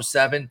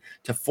 107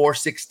 to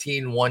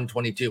 416,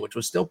 122, which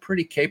was still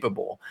pretty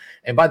capable.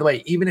 And by the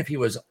way, even if he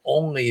was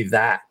only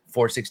that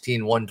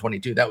 416,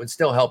 122, that would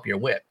still help your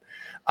whip.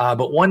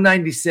 But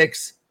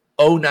 196,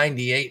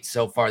 098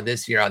 so far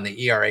this year on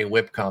the ERA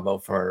whip combo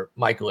for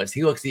Michaelis.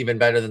 He looks even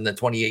better than the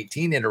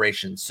 2018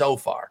 iteration so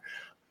far.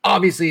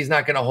 Obviously, he's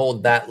not going to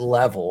hold that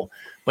level,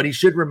 but he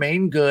should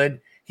remain good.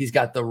 He's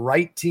got the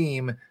right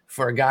team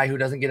for a guy who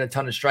doesn't get a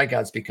ton of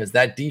strikeouts, because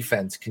that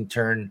defense can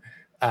turn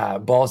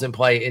balls in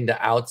play into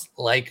outs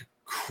like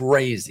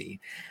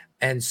crazy.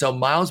 And so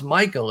Miles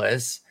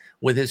Michaelis,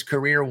 with his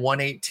career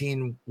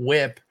 118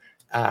 whip,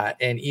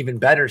 and even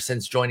better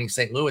since joining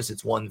St. Louis,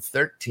 it's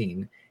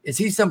 113. Is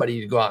he somebody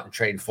you go out and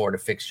trade for to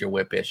fix your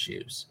whip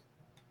issues?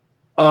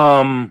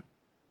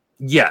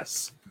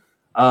 Yes.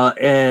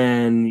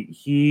 And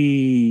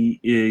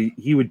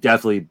he would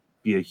definitely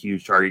be a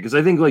huge target, because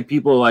I think like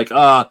people are like,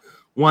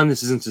 one,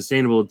 this isn't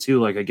sustainable.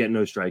 2, like I get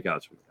no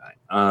strikeouts from the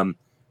guy.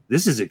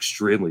 This is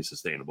extremely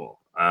sustainable.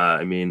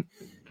 I mean,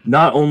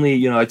 not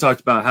only, I talked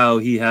about how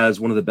he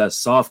has one of the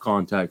best soft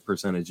contact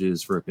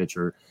percentages for a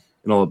pitcher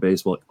in all of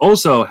baseball. It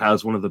also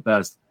has one of the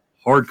best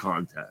hard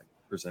contact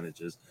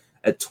percentages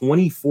at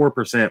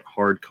 24%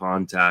 hard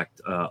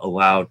contact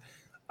allowed.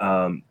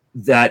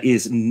 That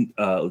is,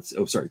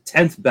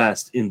 10th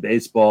best in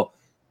baseball.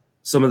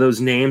 Some of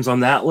those names on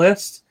that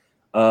list: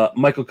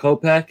 Michael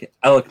Kopech,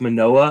 Alek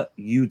Manoah,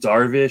 Yu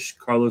Darvish,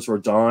 Carlos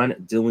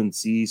Rodon, Dylan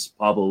Cease,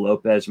 Pablo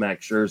Lopez,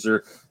 Max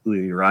Scherzer,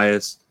 Julio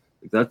Urias.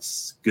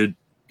 That's good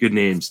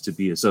names to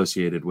be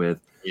associated with.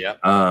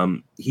 Yeah.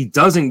 He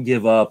doesn't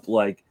give up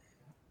like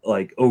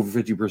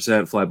over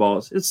 50% fly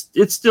balls.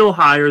 It's still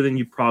higher than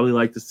you probably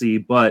like to see,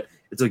 but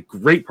it's a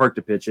great park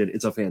to pitch in.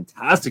 It's a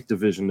fantastic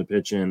division to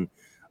pitch in,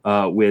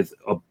 with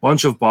a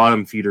bunch of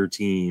bottom feeder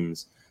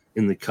teams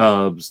in the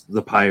Cubs,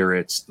 the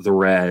Pirates, the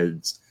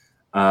Reds.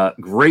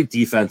 Great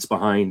defense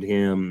behind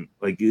him.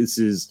 Like this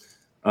is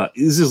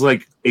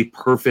like a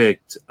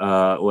perfect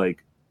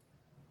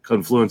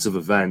confluence of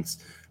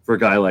events for a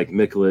guy like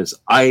Michaelis.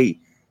 I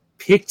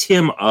picked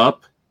him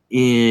up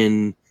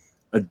in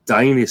a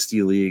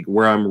dynasty league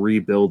where I'm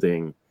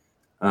rebuilding,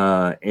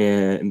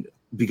 and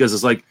because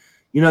it's like,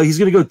 he's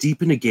going to go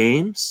deep into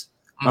games,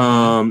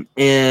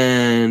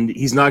 and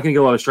he's not going to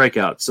get a lot of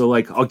strikeouts. So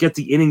like, I'll get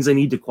the innings I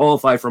need to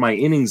qualify for my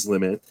innings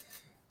limit,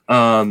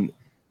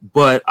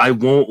 but I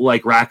won't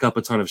like rack up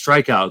a ton of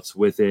strikeouts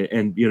with it.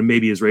 And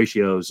maybe his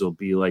ratios will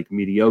be like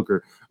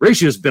mediocre.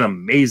 Ratio's been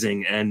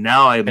amazing, and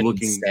now I'm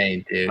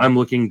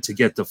looking to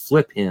get to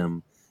flip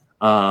him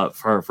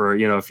for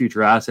a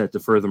future asset to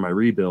further my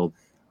rebuild.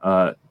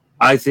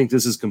 I think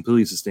this is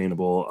completely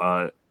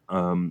sustainable.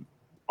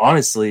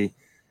 Honestly,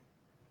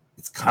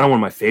 it's kind of one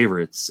of my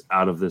favorites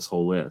out of this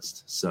whole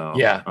list. So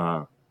yeah,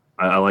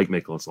 I like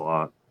Mikolas a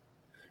lot.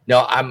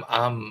 No,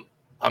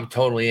 I'm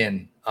totally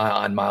in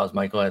on Miles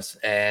Mikolas.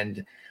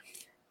 And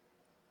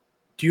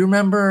do you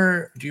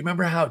remember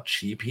how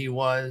cheap he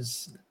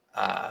was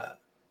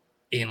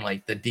in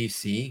like the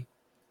DC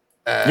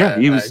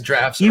he was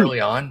drafts early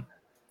on?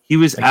 He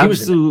was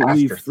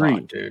absolutely free,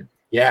 dude.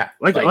 Yeah,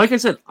 like I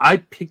said, I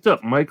picked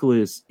up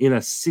Mikolas in a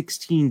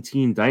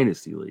 16-team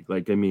dynasty league.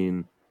 Like, I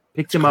mean,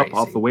 picked him up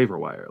off the waiver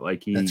wire.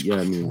 Like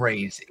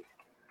crazy.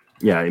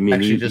 Yeah, I mean,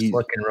 actually,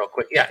 looking real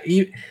quick. Yeah,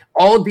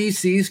 all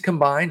DCs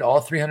combined,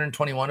 all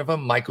 321 of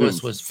them.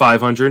 Mikolas was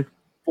 500,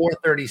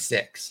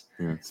 436,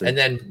 and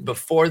then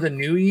before the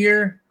new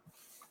year,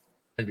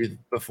 I'll do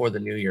before the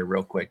new year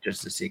real quick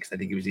just to see, because I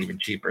think he was even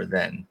cheaper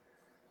then.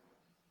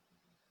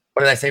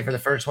 What did I say for the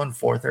first one?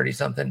 430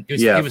 something. He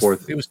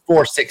was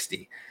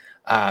 460.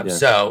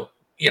 So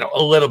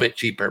a little bit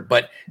cheaper,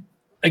 but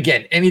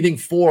again, anything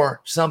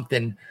for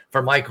something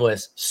for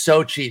Mikolas,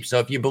 so cheap. So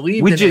if you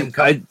believe in him,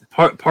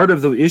 part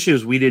of the issue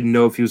is we didn't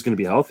know if he was going to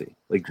be healthy.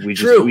 Like we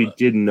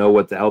didn't know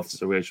what the health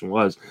situation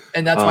was,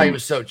 and that's why he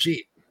was so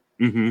cheap.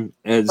 And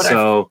but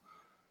go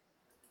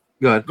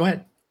ahead. Go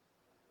ahead.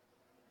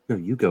 No,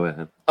 you go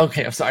ahead.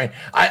 Okay, I'm sorry.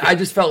 I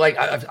just felt like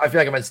I feel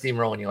like I'm on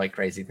steamrolling you like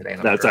crazy today,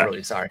 and I'm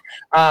really sorry.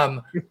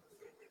 But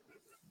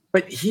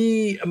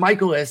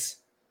Mikolas,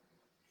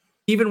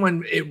 even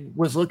when it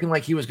was looking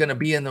like he was going to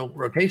be in the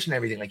rotation and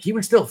everything, like he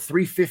was still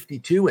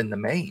 352 in the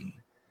main.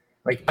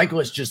 Like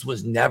Mikolas just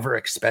was never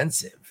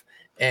expensive.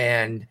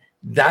 And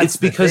it's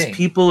because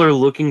people are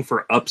looking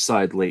for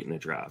upside late in the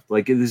draft.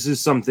 Like this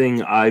is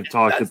something I've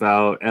talked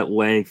about at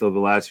length over the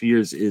last few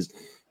years is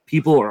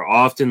people are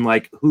often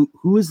like,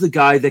 who is the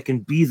guy that can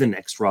be the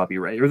next Robbie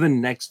Ray or the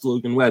next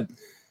Logan Webb?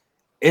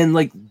 And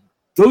like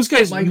those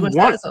guys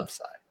want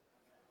upside.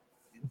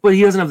 But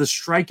he doesn't have the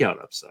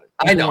strikeout upside.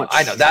 I know.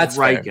 That's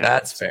fair.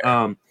 That's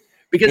fair.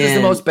 Because it's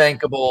the most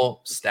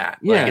bankable stat.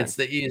 Like it's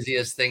the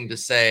easiest thing to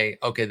say,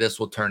 okay, this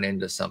will turn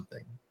into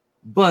something.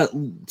 But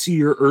to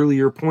your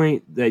earlier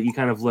point that you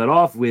kind of led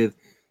off with,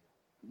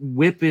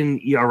 WHIP and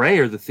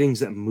ERA are the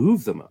things that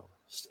move the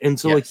most. And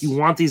so like you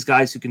want these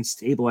guys who can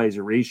stabilize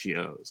your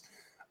ratios.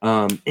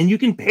 And you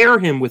can pair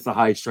him with the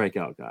high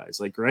strikeout guys.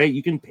 Like, right?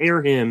 You can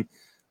pair him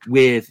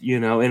with,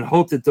 and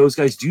hope that those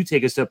guys do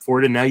take a step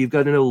forward. And now you've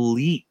got an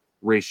elite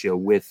ratio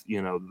with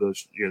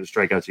those the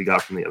strikeouts you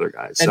got from the other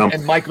guys. And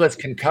Mikolas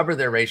can cover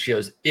their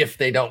ratios if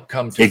they don't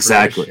come to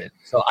fruition.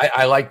 So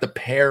I like the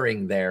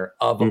pairing there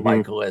of a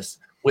Mikolas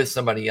with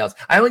somebody else.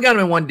 I only got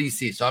him in one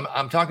DC, so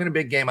I'm talking a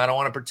big game. I don't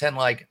want to pretend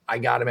like I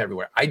got him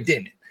everywhere. I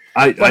didn't.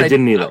 I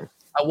didn't either.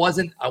 I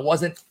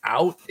wasn't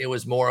out. It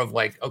was more of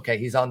like, okay,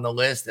 he's on the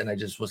list, and I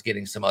just was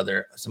getting some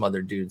other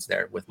dudes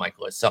there with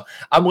Mikolas. So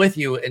I'm with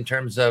you in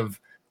terms of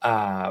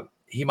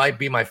he might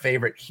be my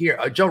favorite here.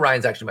 Joe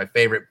Ryan's actually my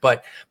favorite,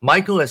 but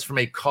Mikolas from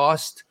a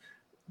cost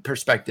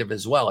perspective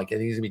as well. Like I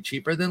think he's gonna be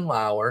cheaper than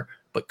Lauer,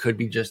 but could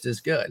be just as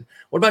good.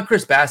 What about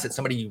Chris Bassett?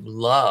 Somebody you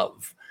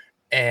love,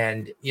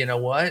 and you know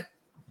what?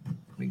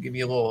 Let me give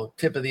you a little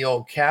tip of the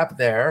old cap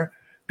there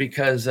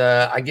because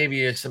I gave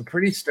you some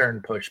pretty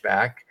stern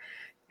pushback,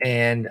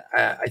 and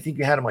I think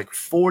you had him like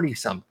 40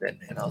 something,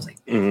 and I was like,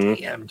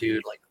 damn,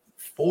 dude, like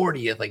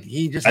 40th, like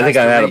he just. I think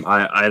I had him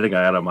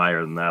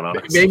higher than that.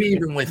 Honestly. Maybe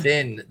even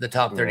within the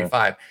top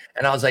 35.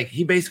 And I was like,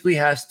 he basically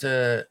has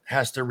to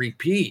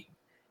repeat.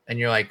 And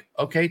you're like,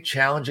 okay,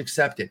 challenge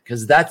accepted,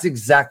 because that's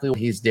exactly what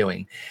he's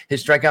doing.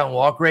 His strikeout and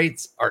walk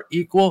rates are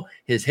equal.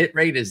 His hit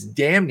rate is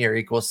damn near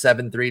equal,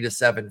 7.3 to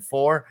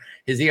 7.4.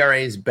 His ERA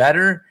is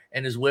better,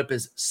 and his WHIP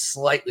is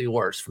slightly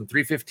worse, from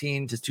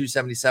 315 to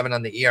 277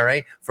 on the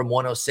ERA, from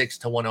 106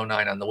 to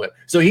 109 on the WHIP.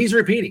 So he's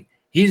repeating.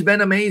 He's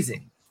been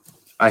amazing.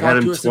 I had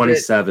him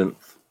 27th.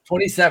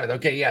 27th.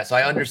 Okay, yeah. So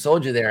I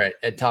undersold you there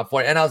at top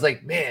 40. And I was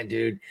like, man,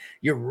 dude,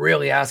 you're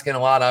really asking a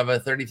lot of a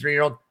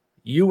 33-year-old.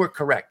 You were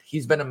correct.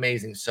 He's been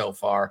amazing so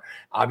far.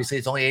 Obviously,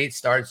 it's only 8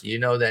 starts. You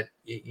know that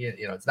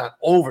it's not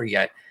over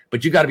yet,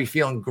 but you got to be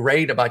feeling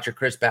great about your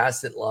Chris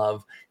Bassett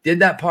love. Did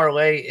that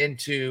parlay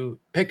into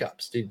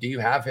pickups? Do you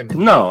have him?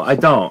 No, I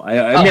don't.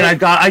 I mean,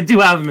 I do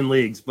have him in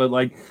leagues, but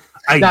like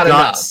I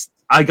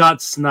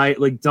got sniped.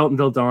 Like Delton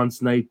Del Don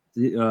sniped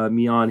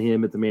me on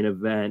him at the main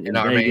event in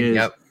Vegas.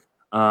 Yep.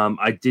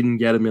 I didn't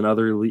get him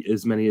in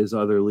as many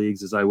other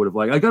leagues as I would have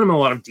liked. I got him in a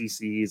lot of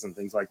DCs and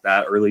things like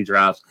that, early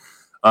drafts.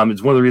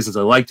 It's one of the reasons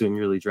I like doing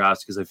early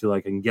drafts because I feel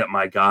like I can get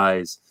my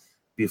guys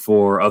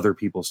before other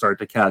people start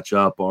to catch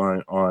up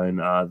on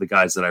the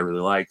guys that I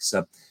really like.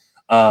 So,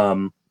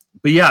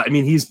 but yeah, I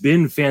mean, he's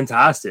been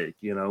fantastic.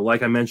 You know,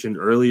 like I mentioned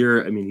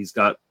earlier, I mean, he's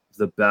got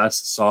the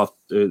best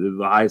the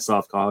highest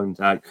soft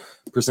contact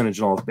percentage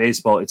in all of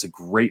baseball. It's a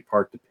great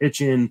park to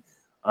pitch in.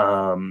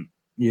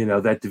 You know,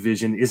 that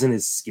division isn't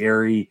as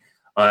scary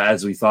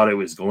as we thought it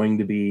was going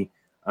to be.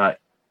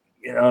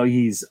 You know,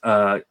 he's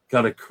got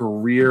a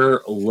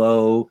career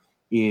low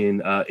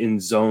in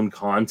zone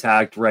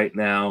contact right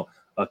now.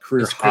 A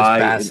career high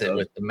Bassett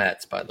with the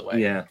Mets, by the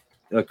way. Yeah,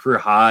 a career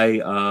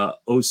high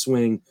O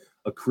swing,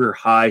 a career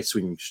high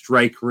swinging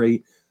strike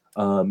rate.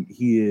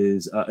 He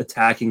is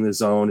attacking the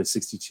zone at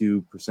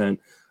 62%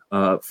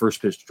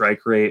 first pitch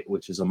strike rate,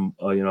 which is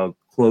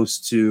close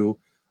to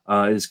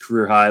his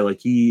career high. Like,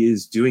 he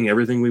is doing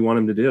everything we want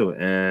him to do,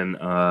 and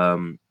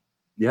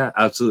yeah,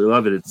 absolutely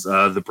love it. It's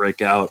the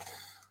breakout.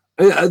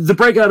 The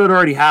breakout had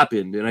already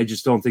happened, and I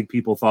just don't think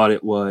people thought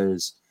it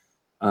was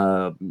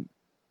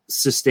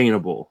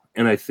sustainable.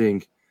 And I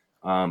think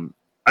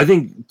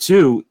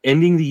too,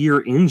 ending the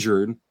year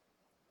injured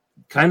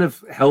kind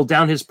of held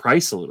down his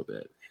price a little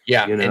bit.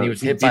 Yeah, you know, and he was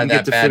hit by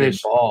that batted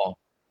ball.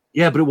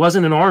 Yeah, but it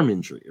wasn't an arm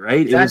injury,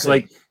 right?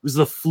 Exactly. It was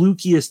the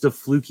flukiest of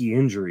fluky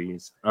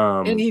injuries.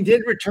 And he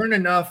did return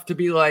enough to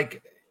be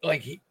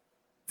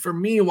for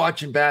me,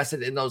 watching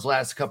Bassett in those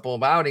last couple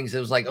of outings,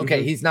 it was like,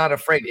 okay, he's not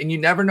afraid. And you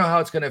never know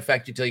how it's going to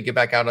affect you till you get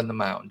back out on the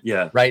mound.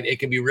 Yeah. Right. It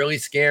can be really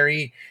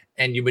scary.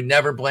 And you would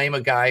never blame a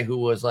guy who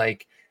was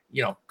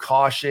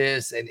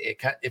cautious. And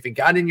if it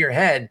got in your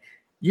head,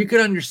 you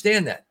could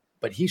understand that.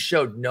 But he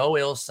showed no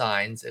ill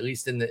signs, at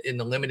least in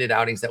the limited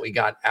outings that we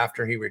got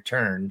after he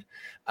returned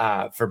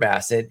for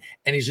Bassett.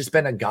 And he's just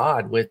been a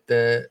god with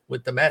the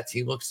Mets.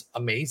 He looks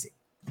amazing.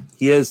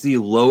 He has the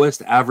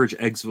lowest average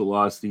exit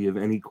velocity of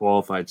any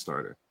qualified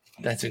starter.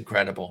 That's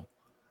incredible.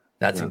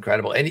 That's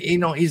incredible. And,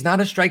 he's not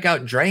a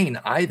strikeout drain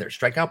either.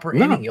 Strikeout per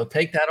inning. You'll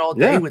take that all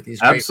day with these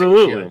great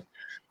absolutely.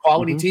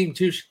 Quality team,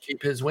 too, should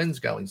keep his wins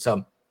going.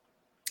 So,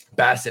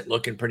 Bassett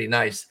looking pretty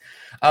nice.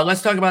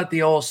 Let's talk about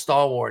the old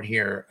stalwart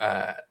here,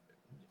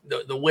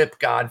 the whip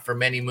god for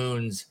many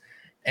moons,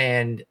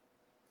 and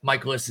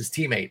Michaelis's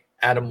teammate,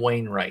 Adam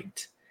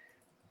Wainwright.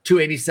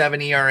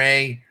 2.87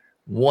 ERA,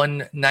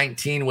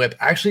 119 whip.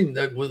 Actually,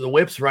 the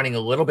whip's running a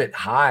little bit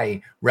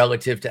high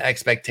relative to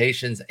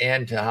expectations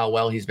and to how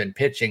well he's been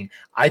pitching.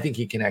 I think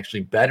he can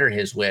actually better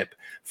his whip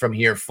from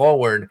here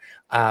forward.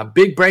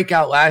 Big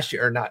breakout last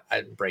year, or not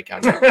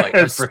breakout,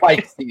 like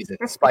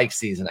spike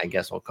season, I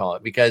guess we'll call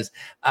it, because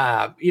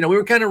we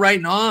were kind of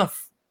writing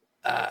off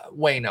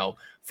Waino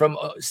from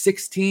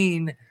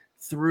 16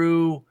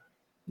 through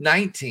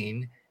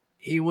 19.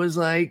 He was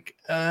like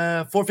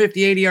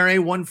 4.58 ERA,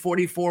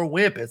 1.44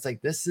 whip. It's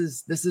like, this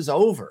is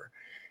over.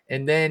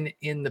 And then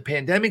in the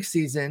pandemic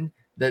season,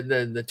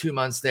 the 2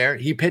 months there,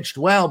 he pitched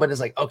well, but it's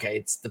like, okay,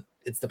 it's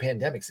the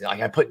pandemic season. Like,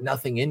 I put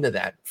nothing into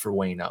that for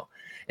Waino.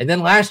 And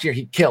then last year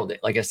he killed it.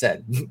 Like I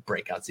said,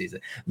 breakout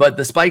season. But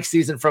the spike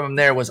season from him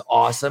there was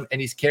awesome,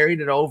 and he's carried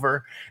it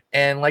over.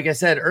 And like I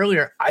said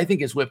earlier, I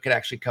think his whip could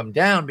actually come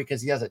down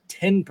because he has a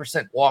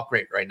 10% walk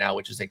rate right now,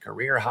 which is a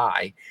career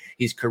high.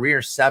 He's career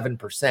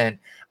 7%.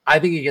 I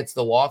think he gets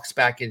the walks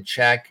back in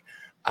check.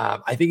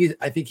 I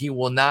think he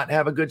will not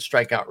have a good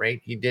strikeout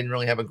rate. He didn't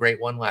really have a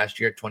great one last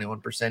year at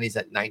 21%. He's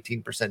at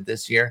 19%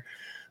 this year.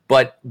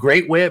 But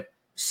great whip,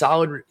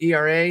 solid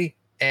ERA,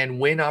 and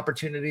win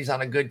opportunities on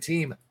a good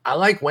team. I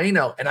like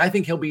Waino, and I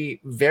think he'll be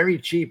very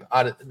cheap.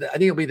 I think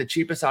he'll be the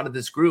cheapest out of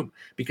this group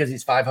because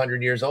he's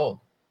 500 years old.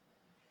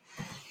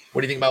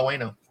 What do you think about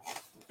Waino?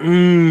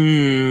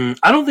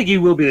 I don't think he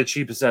will be the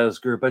cheapest out of this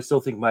group. I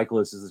still think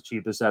Michaelis is the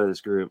cheapest out of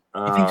this group.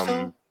 You think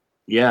so?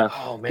 Yeah,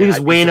 oh, man, because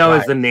Waino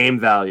is the name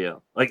value.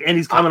 And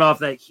he's coming off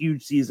that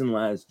huge season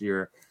last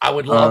year. I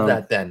would love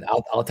that. Then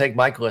I'll take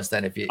Michaelis.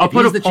 Then if I'll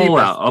put a poll cheapest.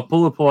 out. I'll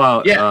pull a poll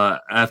out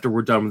after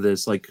we're done with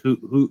this. Like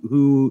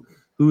who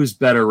is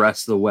better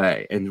rest of the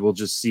way, and we'll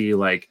just see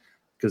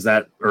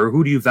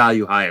who do you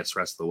value highest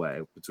rest of the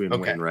way between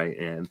Wainwright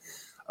and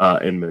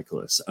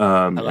Michaelis.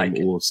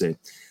 We'll see.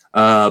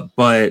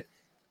 But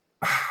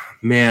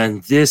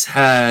man, this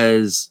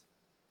has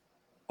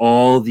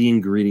all the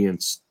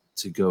ingredients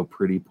to go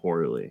pretty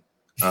poorly,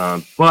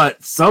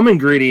 but some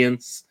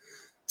ingredients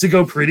to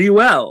go pretty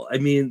well. I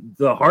mean,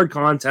 the hard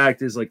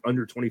contact is like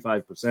under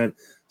 25%.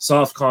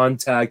 Soft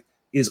contact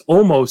is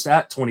almost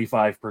at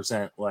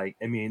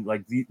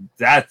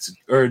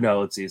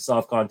 25%.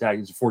 Soft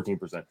contact is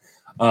 14%.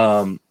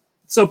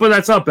 But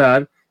that's not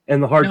bad.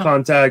 And the hard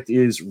contact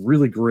is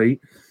really great.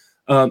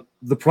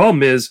 The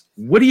problem is,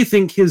 what do you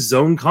think his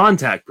zone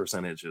contact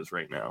percentage is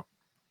right now?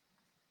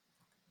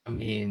 I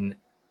mean,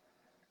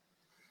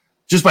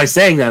 just by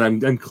saying that, I'm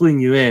cluing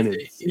you in.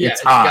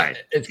 It's high.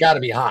 It's got to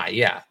be high.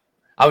 Yeah.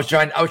 I was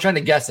trying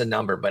to guess a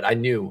number, but I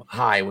knew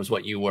high was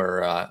what you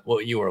were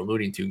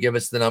alluding to. Give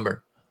us the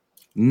number.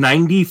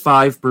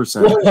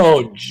 95%.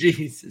 Oh,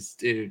 Jesus,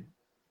 dude.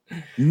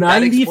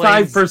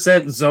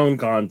 95% zone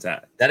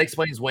contact. That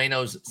explains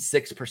Waino's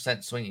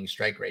 6% swinging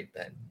strike rate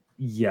then.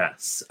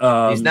 Yes.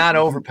 He's not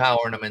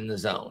overpowering him in the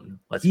zone.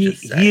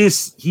 Just say.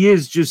 He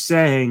is just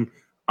saying,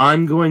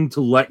 I'm going to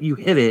let you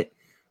hit it,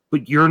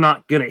 but you're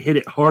not going to hit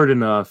it hard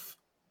enough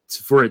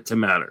for it to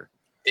matter.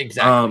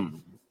 Exactly.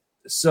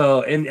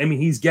 So, and I mean,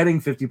 he's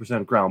getting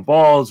 50% ground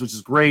balls, which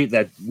is great.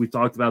 That we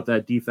talked about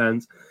that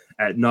defense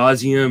ad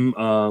nauseum.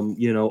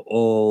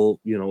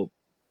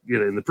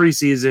 In the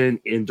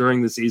preseason and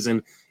during the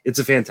season, it's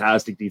a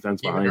fantastic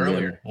defense Even behind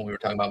earlier him. when we were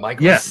talking about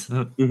Michael. Yes.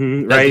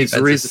 Mm-hmm, that right.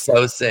 Defense is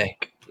so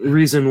sick.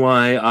 Reason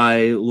why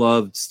I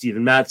loved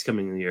Steven Matz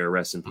coming in the year.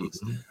 Rest in peace.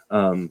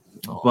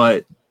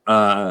 But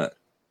I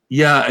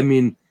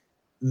mean,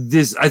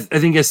 this. I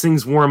think as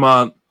things warm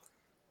up,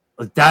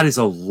 like that is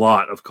a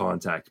lot of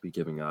contact to be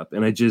giving up,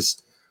 and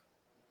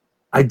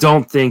I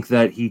don't think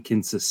that he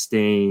can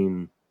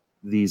sustain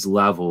these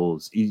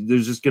levels.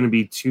 There's just going to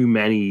be too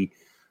many.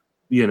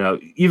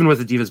 Even with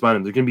the defense behind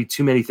him, there's going to be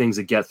too many things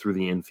that get through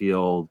the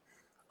infield.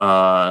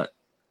 I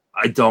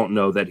don't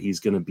know that he's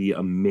going to be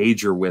a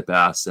major whip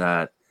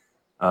asset,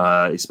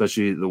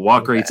 especially the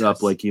walk rate's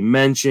up, like you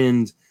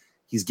mentioned.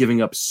 He's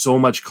giving up so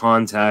much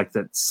contact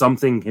that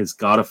something has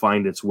got to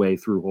find its way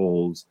through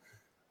holes.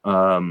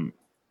 Do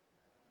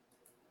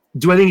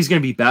I think he's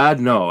going to be bad?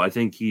 No, I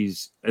think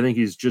he's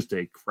just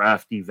a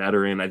crafty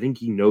veteran. I think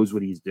he knows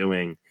what he's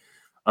doing.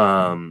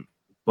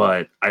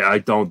 But I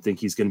don't think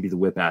he's going to be the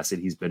whip asset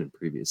he's been in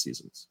previous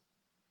seasons.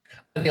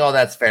 I think all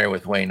that's fair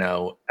with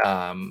Waino.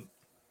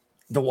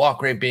 The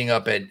walk rate being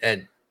up at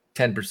 10%,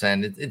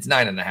 it's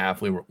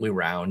 9.5. We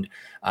round,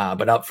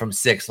 but up from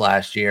 6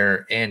 last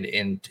year and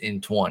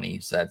in 20.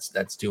 So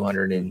that's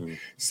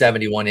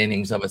 271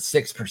 innings of a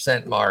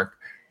 6% mark.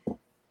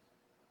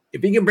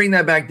 If he can bring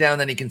that back down,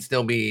 then he can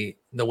still be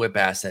the whip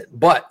asset.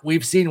 But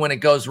we've seen when it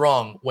goes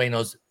wrong,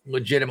 Waino's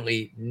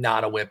legitimately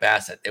not a whip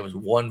asset. It was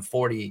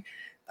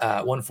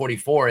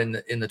 144 in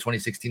the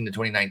 2016 to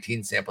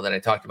 2019 sample that I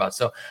talked about.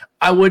 So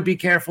I would be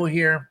careful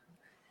here.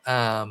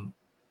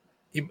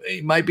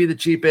 He might be the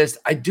cheapest.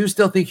 I do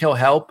still think he'll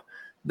help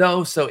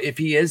though. So if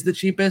he is the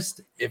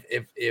cheapest,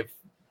 if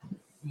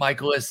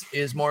Michaelis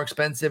is more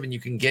expensive and you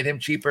can get him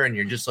cheaper and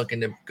you're just looking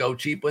to go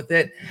cheap with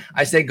it,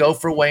 I say go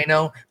for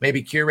Waino.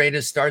 Maybe curate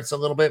his starts a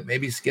little bit,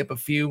 maybe skip a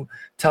few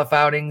tough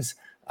outings.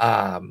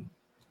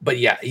 But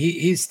yeah,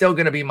 he's still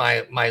going to be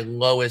my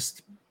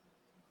lowest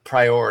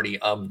priority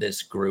of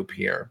this group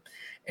here.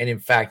 And in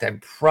fact, I'm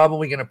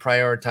probably going to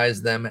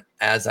prioritize them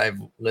as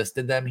I've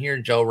listed them here: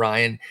 Joe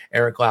Ryan,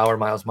 Eric Lauer,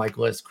 Miles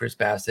Michaelis, Chris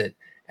Bassett,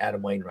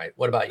 Adam Wainwright.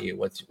 What about you?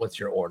 What's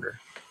your order?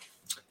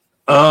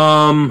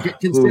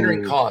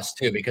 Considering cost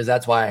too, because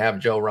that's why I have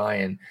Joe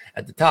Ryan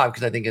at the top,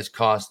 because I think his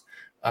cost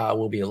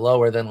will be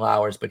lower than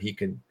Lauer's, but he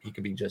could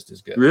be just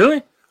as good.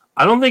 Really?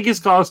 I don't think his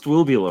cost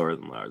will be lower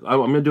than Lauer's. I'm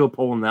going to do a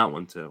poll on that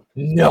one too.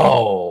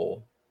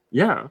 No.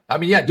 Yeah. I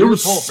mean, yeah, do a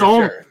poll for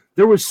sure.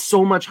 There was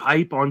so much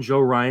hype on Joe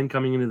Ryan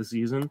coming into the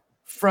season.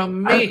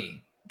 From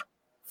me.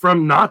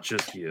 From not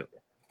just you.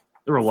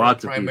 There were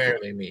lots of people.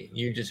 Primarily me.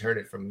 You just heard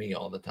it from me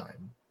all the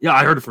time. Yeah,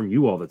 I heard it from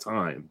you all the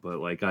time, but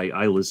like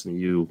I listen to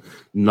you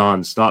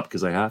nonstop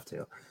because I have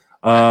to.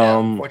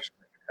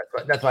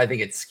 Unfortunately, that's why I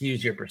think it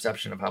skews your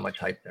perception of how much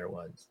hype there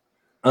was.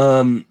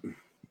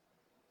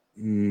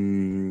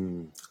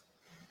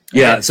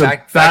 Yeah, so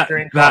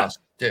factoring cost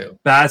too.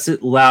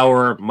 Bassett,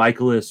 Lauer,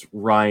 Michaelis,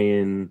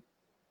 Ryan,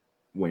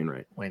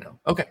 Wainwright. Waino.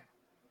 Okay.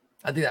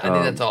 I think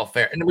that's all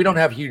fair. And we don't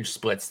have huge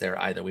splits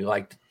there either. We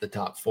liked the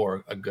top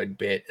 4 a good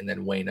bit, and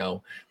then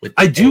Waino with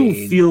I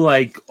do feel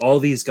like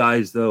all these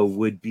guys though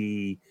would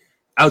be,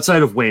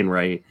 outside of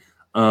Wainwright,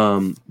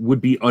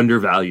 would be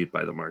undervalued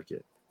by the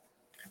market.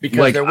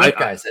 Because they're whip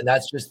guys, and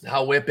that's just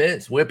how whip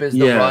is. Whip is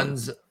the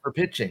runs for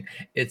pitching.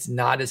 It's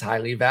not as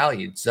highly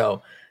valued.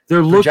 So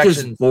their look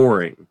is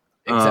boring.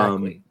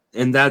 Exactly.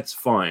 And that's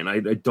fine. I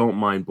don't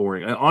mind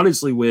boring. I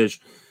honestly wish,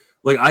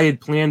 like, I had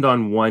planned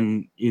on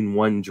one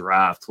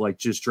draft, like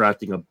just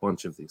drafting a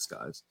bunch of these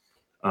guys.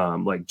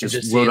 Like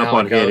just load up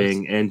on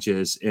hitting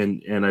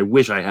and I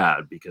wish I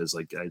had, because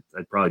like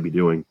I'd probably be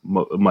doing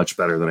much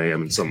better than I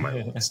am in some of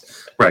my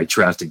lists. Right,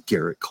 drafted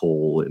Garrett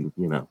Cole and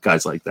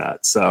guys like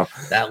that. So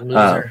that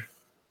loser,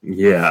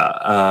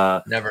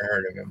 never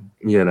heard of him.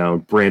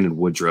 Brandon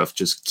Woodruff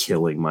just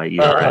killing my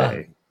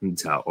ERA in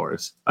Tout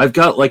Wars. I've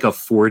got like a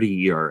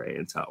 40 ERA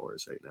in Tout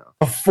Wars right now.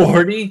 A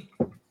 40?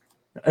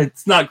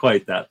 It's not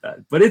quite that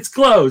bad, but it's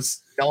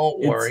close. Don't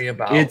worry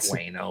about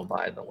Waino,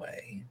 by the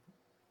way.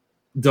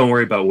 Don't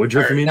worry about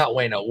Woodruff. I mean, not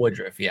Waino,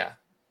 Woodruff. Yeah,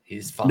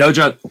 he's fine. No,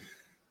 John.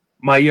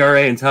 My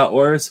ERA in Tout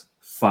Wars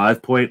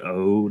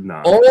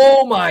 5.09.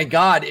 Oh my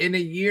God! In a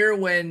year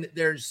when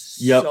there's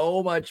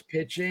so much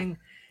pitching,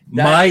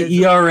 my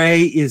ERA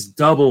is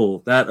double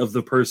that of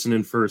the person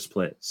in first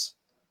place.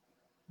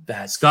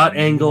 Scott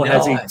Engel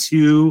has a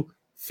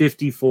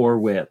 2.54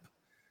 WHIP,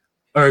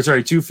 or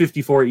sorry,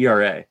 2.54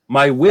 ERA.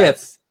 My WHIP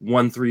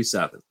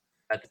 1.37.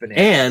 That's bananas.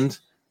 And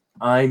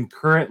I'm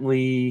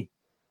currently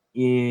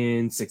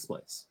in 6th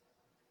place.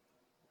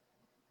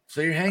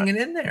 So you're hanging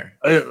in there.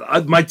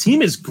 My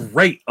team is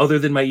great, other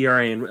than my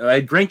ERA, and I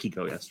had Greinke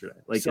go yesterday.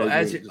 Like, so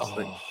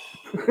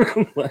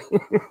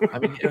I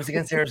mean, it was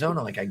against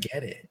Arizona. Like, I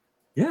get it.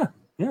 Yeah.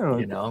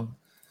 You know?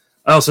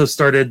 I also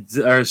started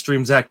our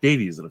stream Zach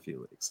Davies in a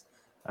few weeks.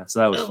 So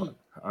that was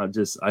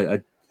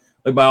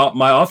fun.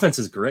 My offense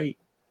is great.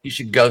 You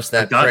should ghost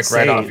that prick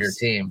right off your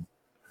team.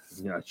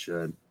 Yeah, I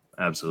should.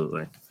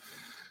 Absolutely.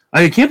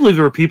 I can't believe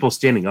there were people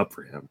standing up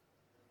for him.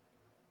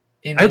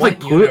 I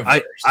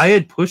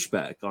had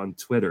pushback on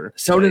Twitter.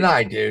 So did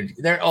I, dude.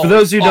 For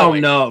those who don't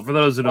know,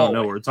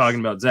 we're talking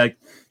about Zach.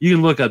 You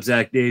can look up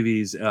Zach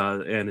Davies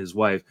and his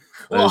wife.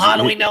 Well, how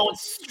do we know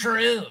it's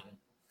true?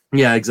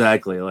 Yeah,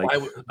 exactly. Like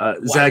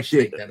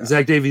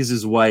Zach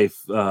Davies'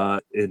 wife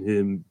and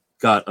him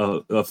got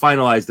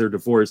finalized their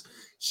divorce.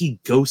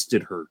 He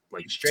ghosted her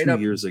like straight 2 up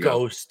years ago.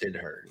 Ghosted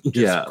her.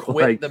 Just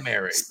quit the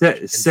marriage.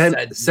 Sent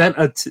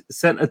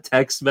a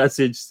text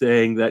message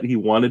saying that he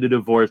wanted a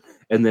divorce,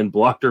 and then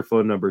blocked her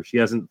phone number. She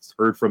hasn't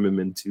heard from him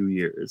in 2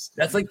 years.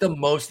 That's like the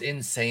most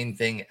insane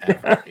thing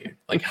ever, dude.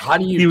 Like, how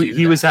do you?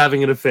 He was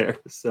having an affair.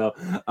 So,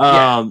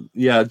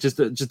 just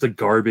a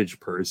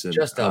garbage person.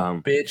 Just a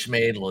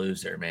bitch-made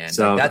loser, man.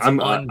 So like, that's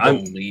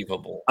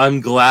unbelievable.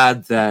 I'm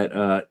glad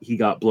that he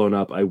got blown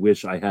up. I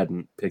wish I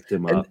hadn't picked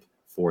him up.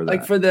 For that.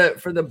 Like for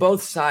the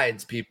both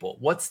sides, people,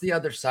 what's the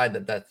other side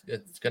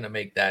that's going to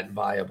make that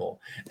viable?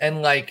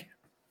 And like,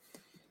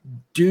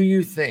 do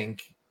you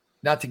think,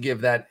 not to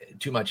give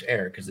that too much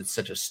air because it's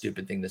such a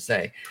stupid thing to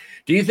say,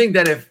 do you think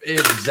that if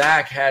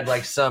Zach had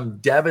like some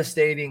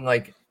devastating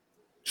like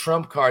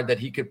trump card that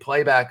he could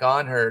play back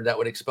on her that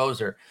would expose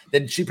her,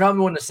 then she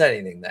probably wouldn't have said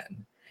anything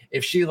then?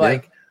 If she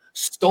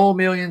stole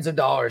millions of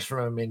dollars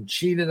from him and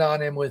cheated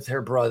on him with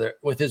his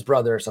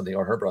brother or something,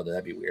 or her brother,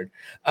 that'd be weird.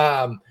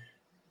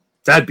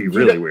 That'd be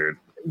really weird.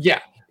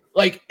 Yeah.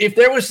 Like, if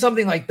there was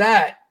something like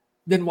that,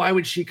 then why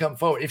would she come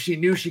forward if she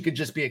knew she could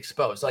just be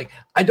exposed? Like,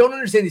 I don't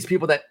understand these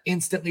people that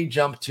instantly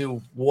jump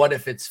to what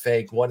if it's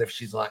fake? What if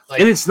she's lying?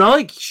 Like, and it's not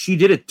like she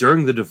did it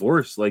during the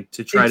divorce, like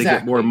to try to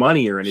get more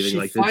money or anything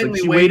like that. Like,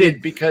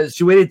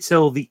 she waited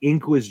till the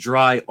ink was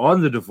dry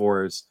on the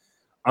divorce.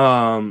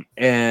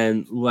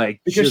 And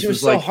like, because she was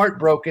so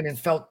heartbroken and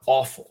felt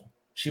awful.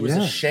 She was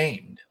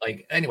ashamed.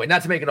 Like, anyway,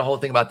 not to make it a whole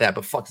thing about that,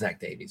 but fuck Zach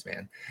Davies,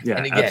 man. Yeah,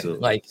 and again,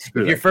 absolutely. Like,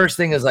 if your first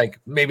thing is like,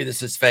 maybe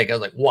this is fake, I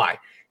was like, why?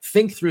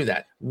 Think through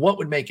that. What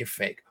would make it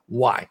fake?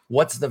 Why?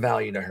 What's the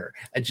value to her?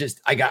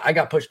 I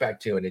got pushed back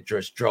too, and it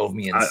just drove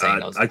me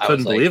insane. I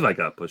couldn't believe I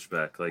got pushed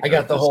back. Like, I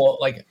got the whole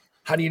like,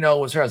 how do you know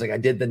it was her? I was like, I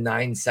did the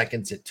 9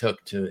 seconds it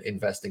took to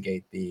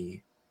investigate the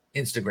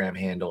Instagram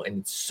handle,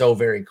 and it's so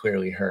very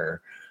clearly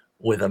her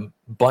with a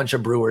bunch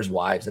of Brewers'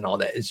 wives and all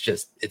that.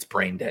 It's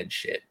brain dead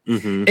shit.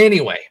 Mm-hmm.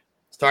 Anyway,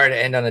 sorry to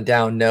end on a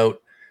down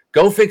note.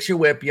 Go fix your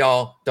whip,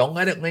 y'all. Don't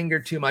let it linger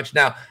too much.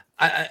 Now,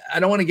 I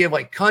don't want to give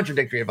like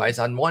contradictory advice.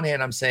 On one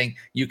hand, I'm saying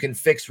you can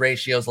fix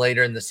ratios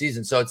later in the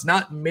season. So it's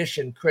not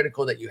mission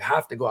critical that you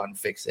have to go out and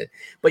fix it.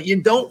 But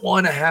you don't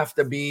want to have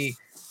to be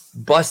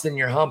busting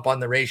your hump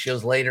on the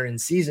ratios later in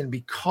season,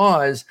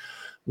 because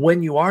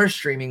when you are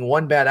streaming,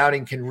 one bad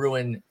outing can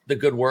ruin the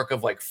good work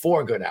of like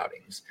 4 good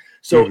outings.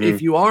 So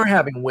if you are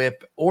having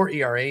whip or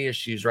ERA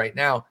issues right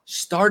now,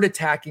 start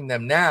attacking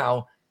them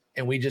now.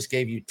 And we just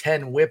gave you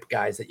 10 whip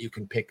guys that you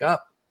can pick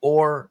up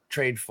or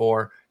trade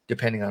for,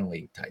 depending on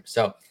league type.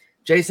 So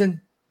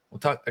Justin, we'll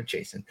talk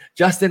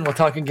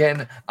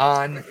again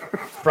on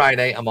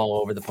Friday. I'm all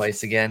over the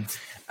place again.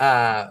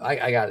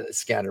 I got a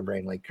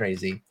scatterbrain like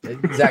crazy.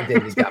 Zach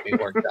Davies got me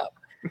worked up.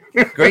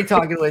 Great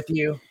talking with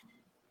you.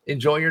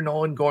 Enjoy your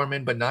Nolan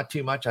Gorman, but not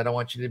too much. I don't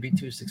want you to be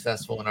too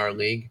successful in our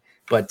league.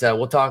 But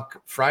we'll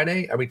talk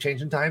Friday. Are we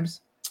changing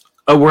times?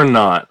 We're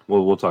not.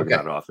 We'll talk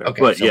about it off there.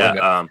 Okay, but so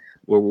yeah,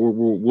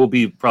 we'll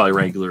be probably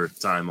regular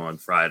time on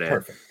Friday.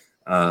 Perfect.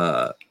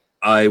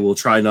 I will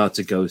try not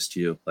to ghost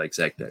you like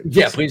Zach Davies.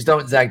 Yeah, please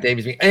don't Zach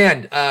Davies me.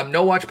 And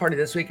no watch party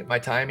this week. My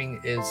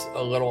timing is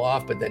a little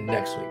off, but then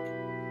next week.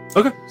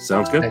 Okay,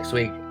 sounds good. Next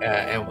week.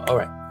 And all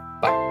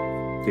right.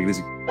 Bye. Take it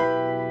easy.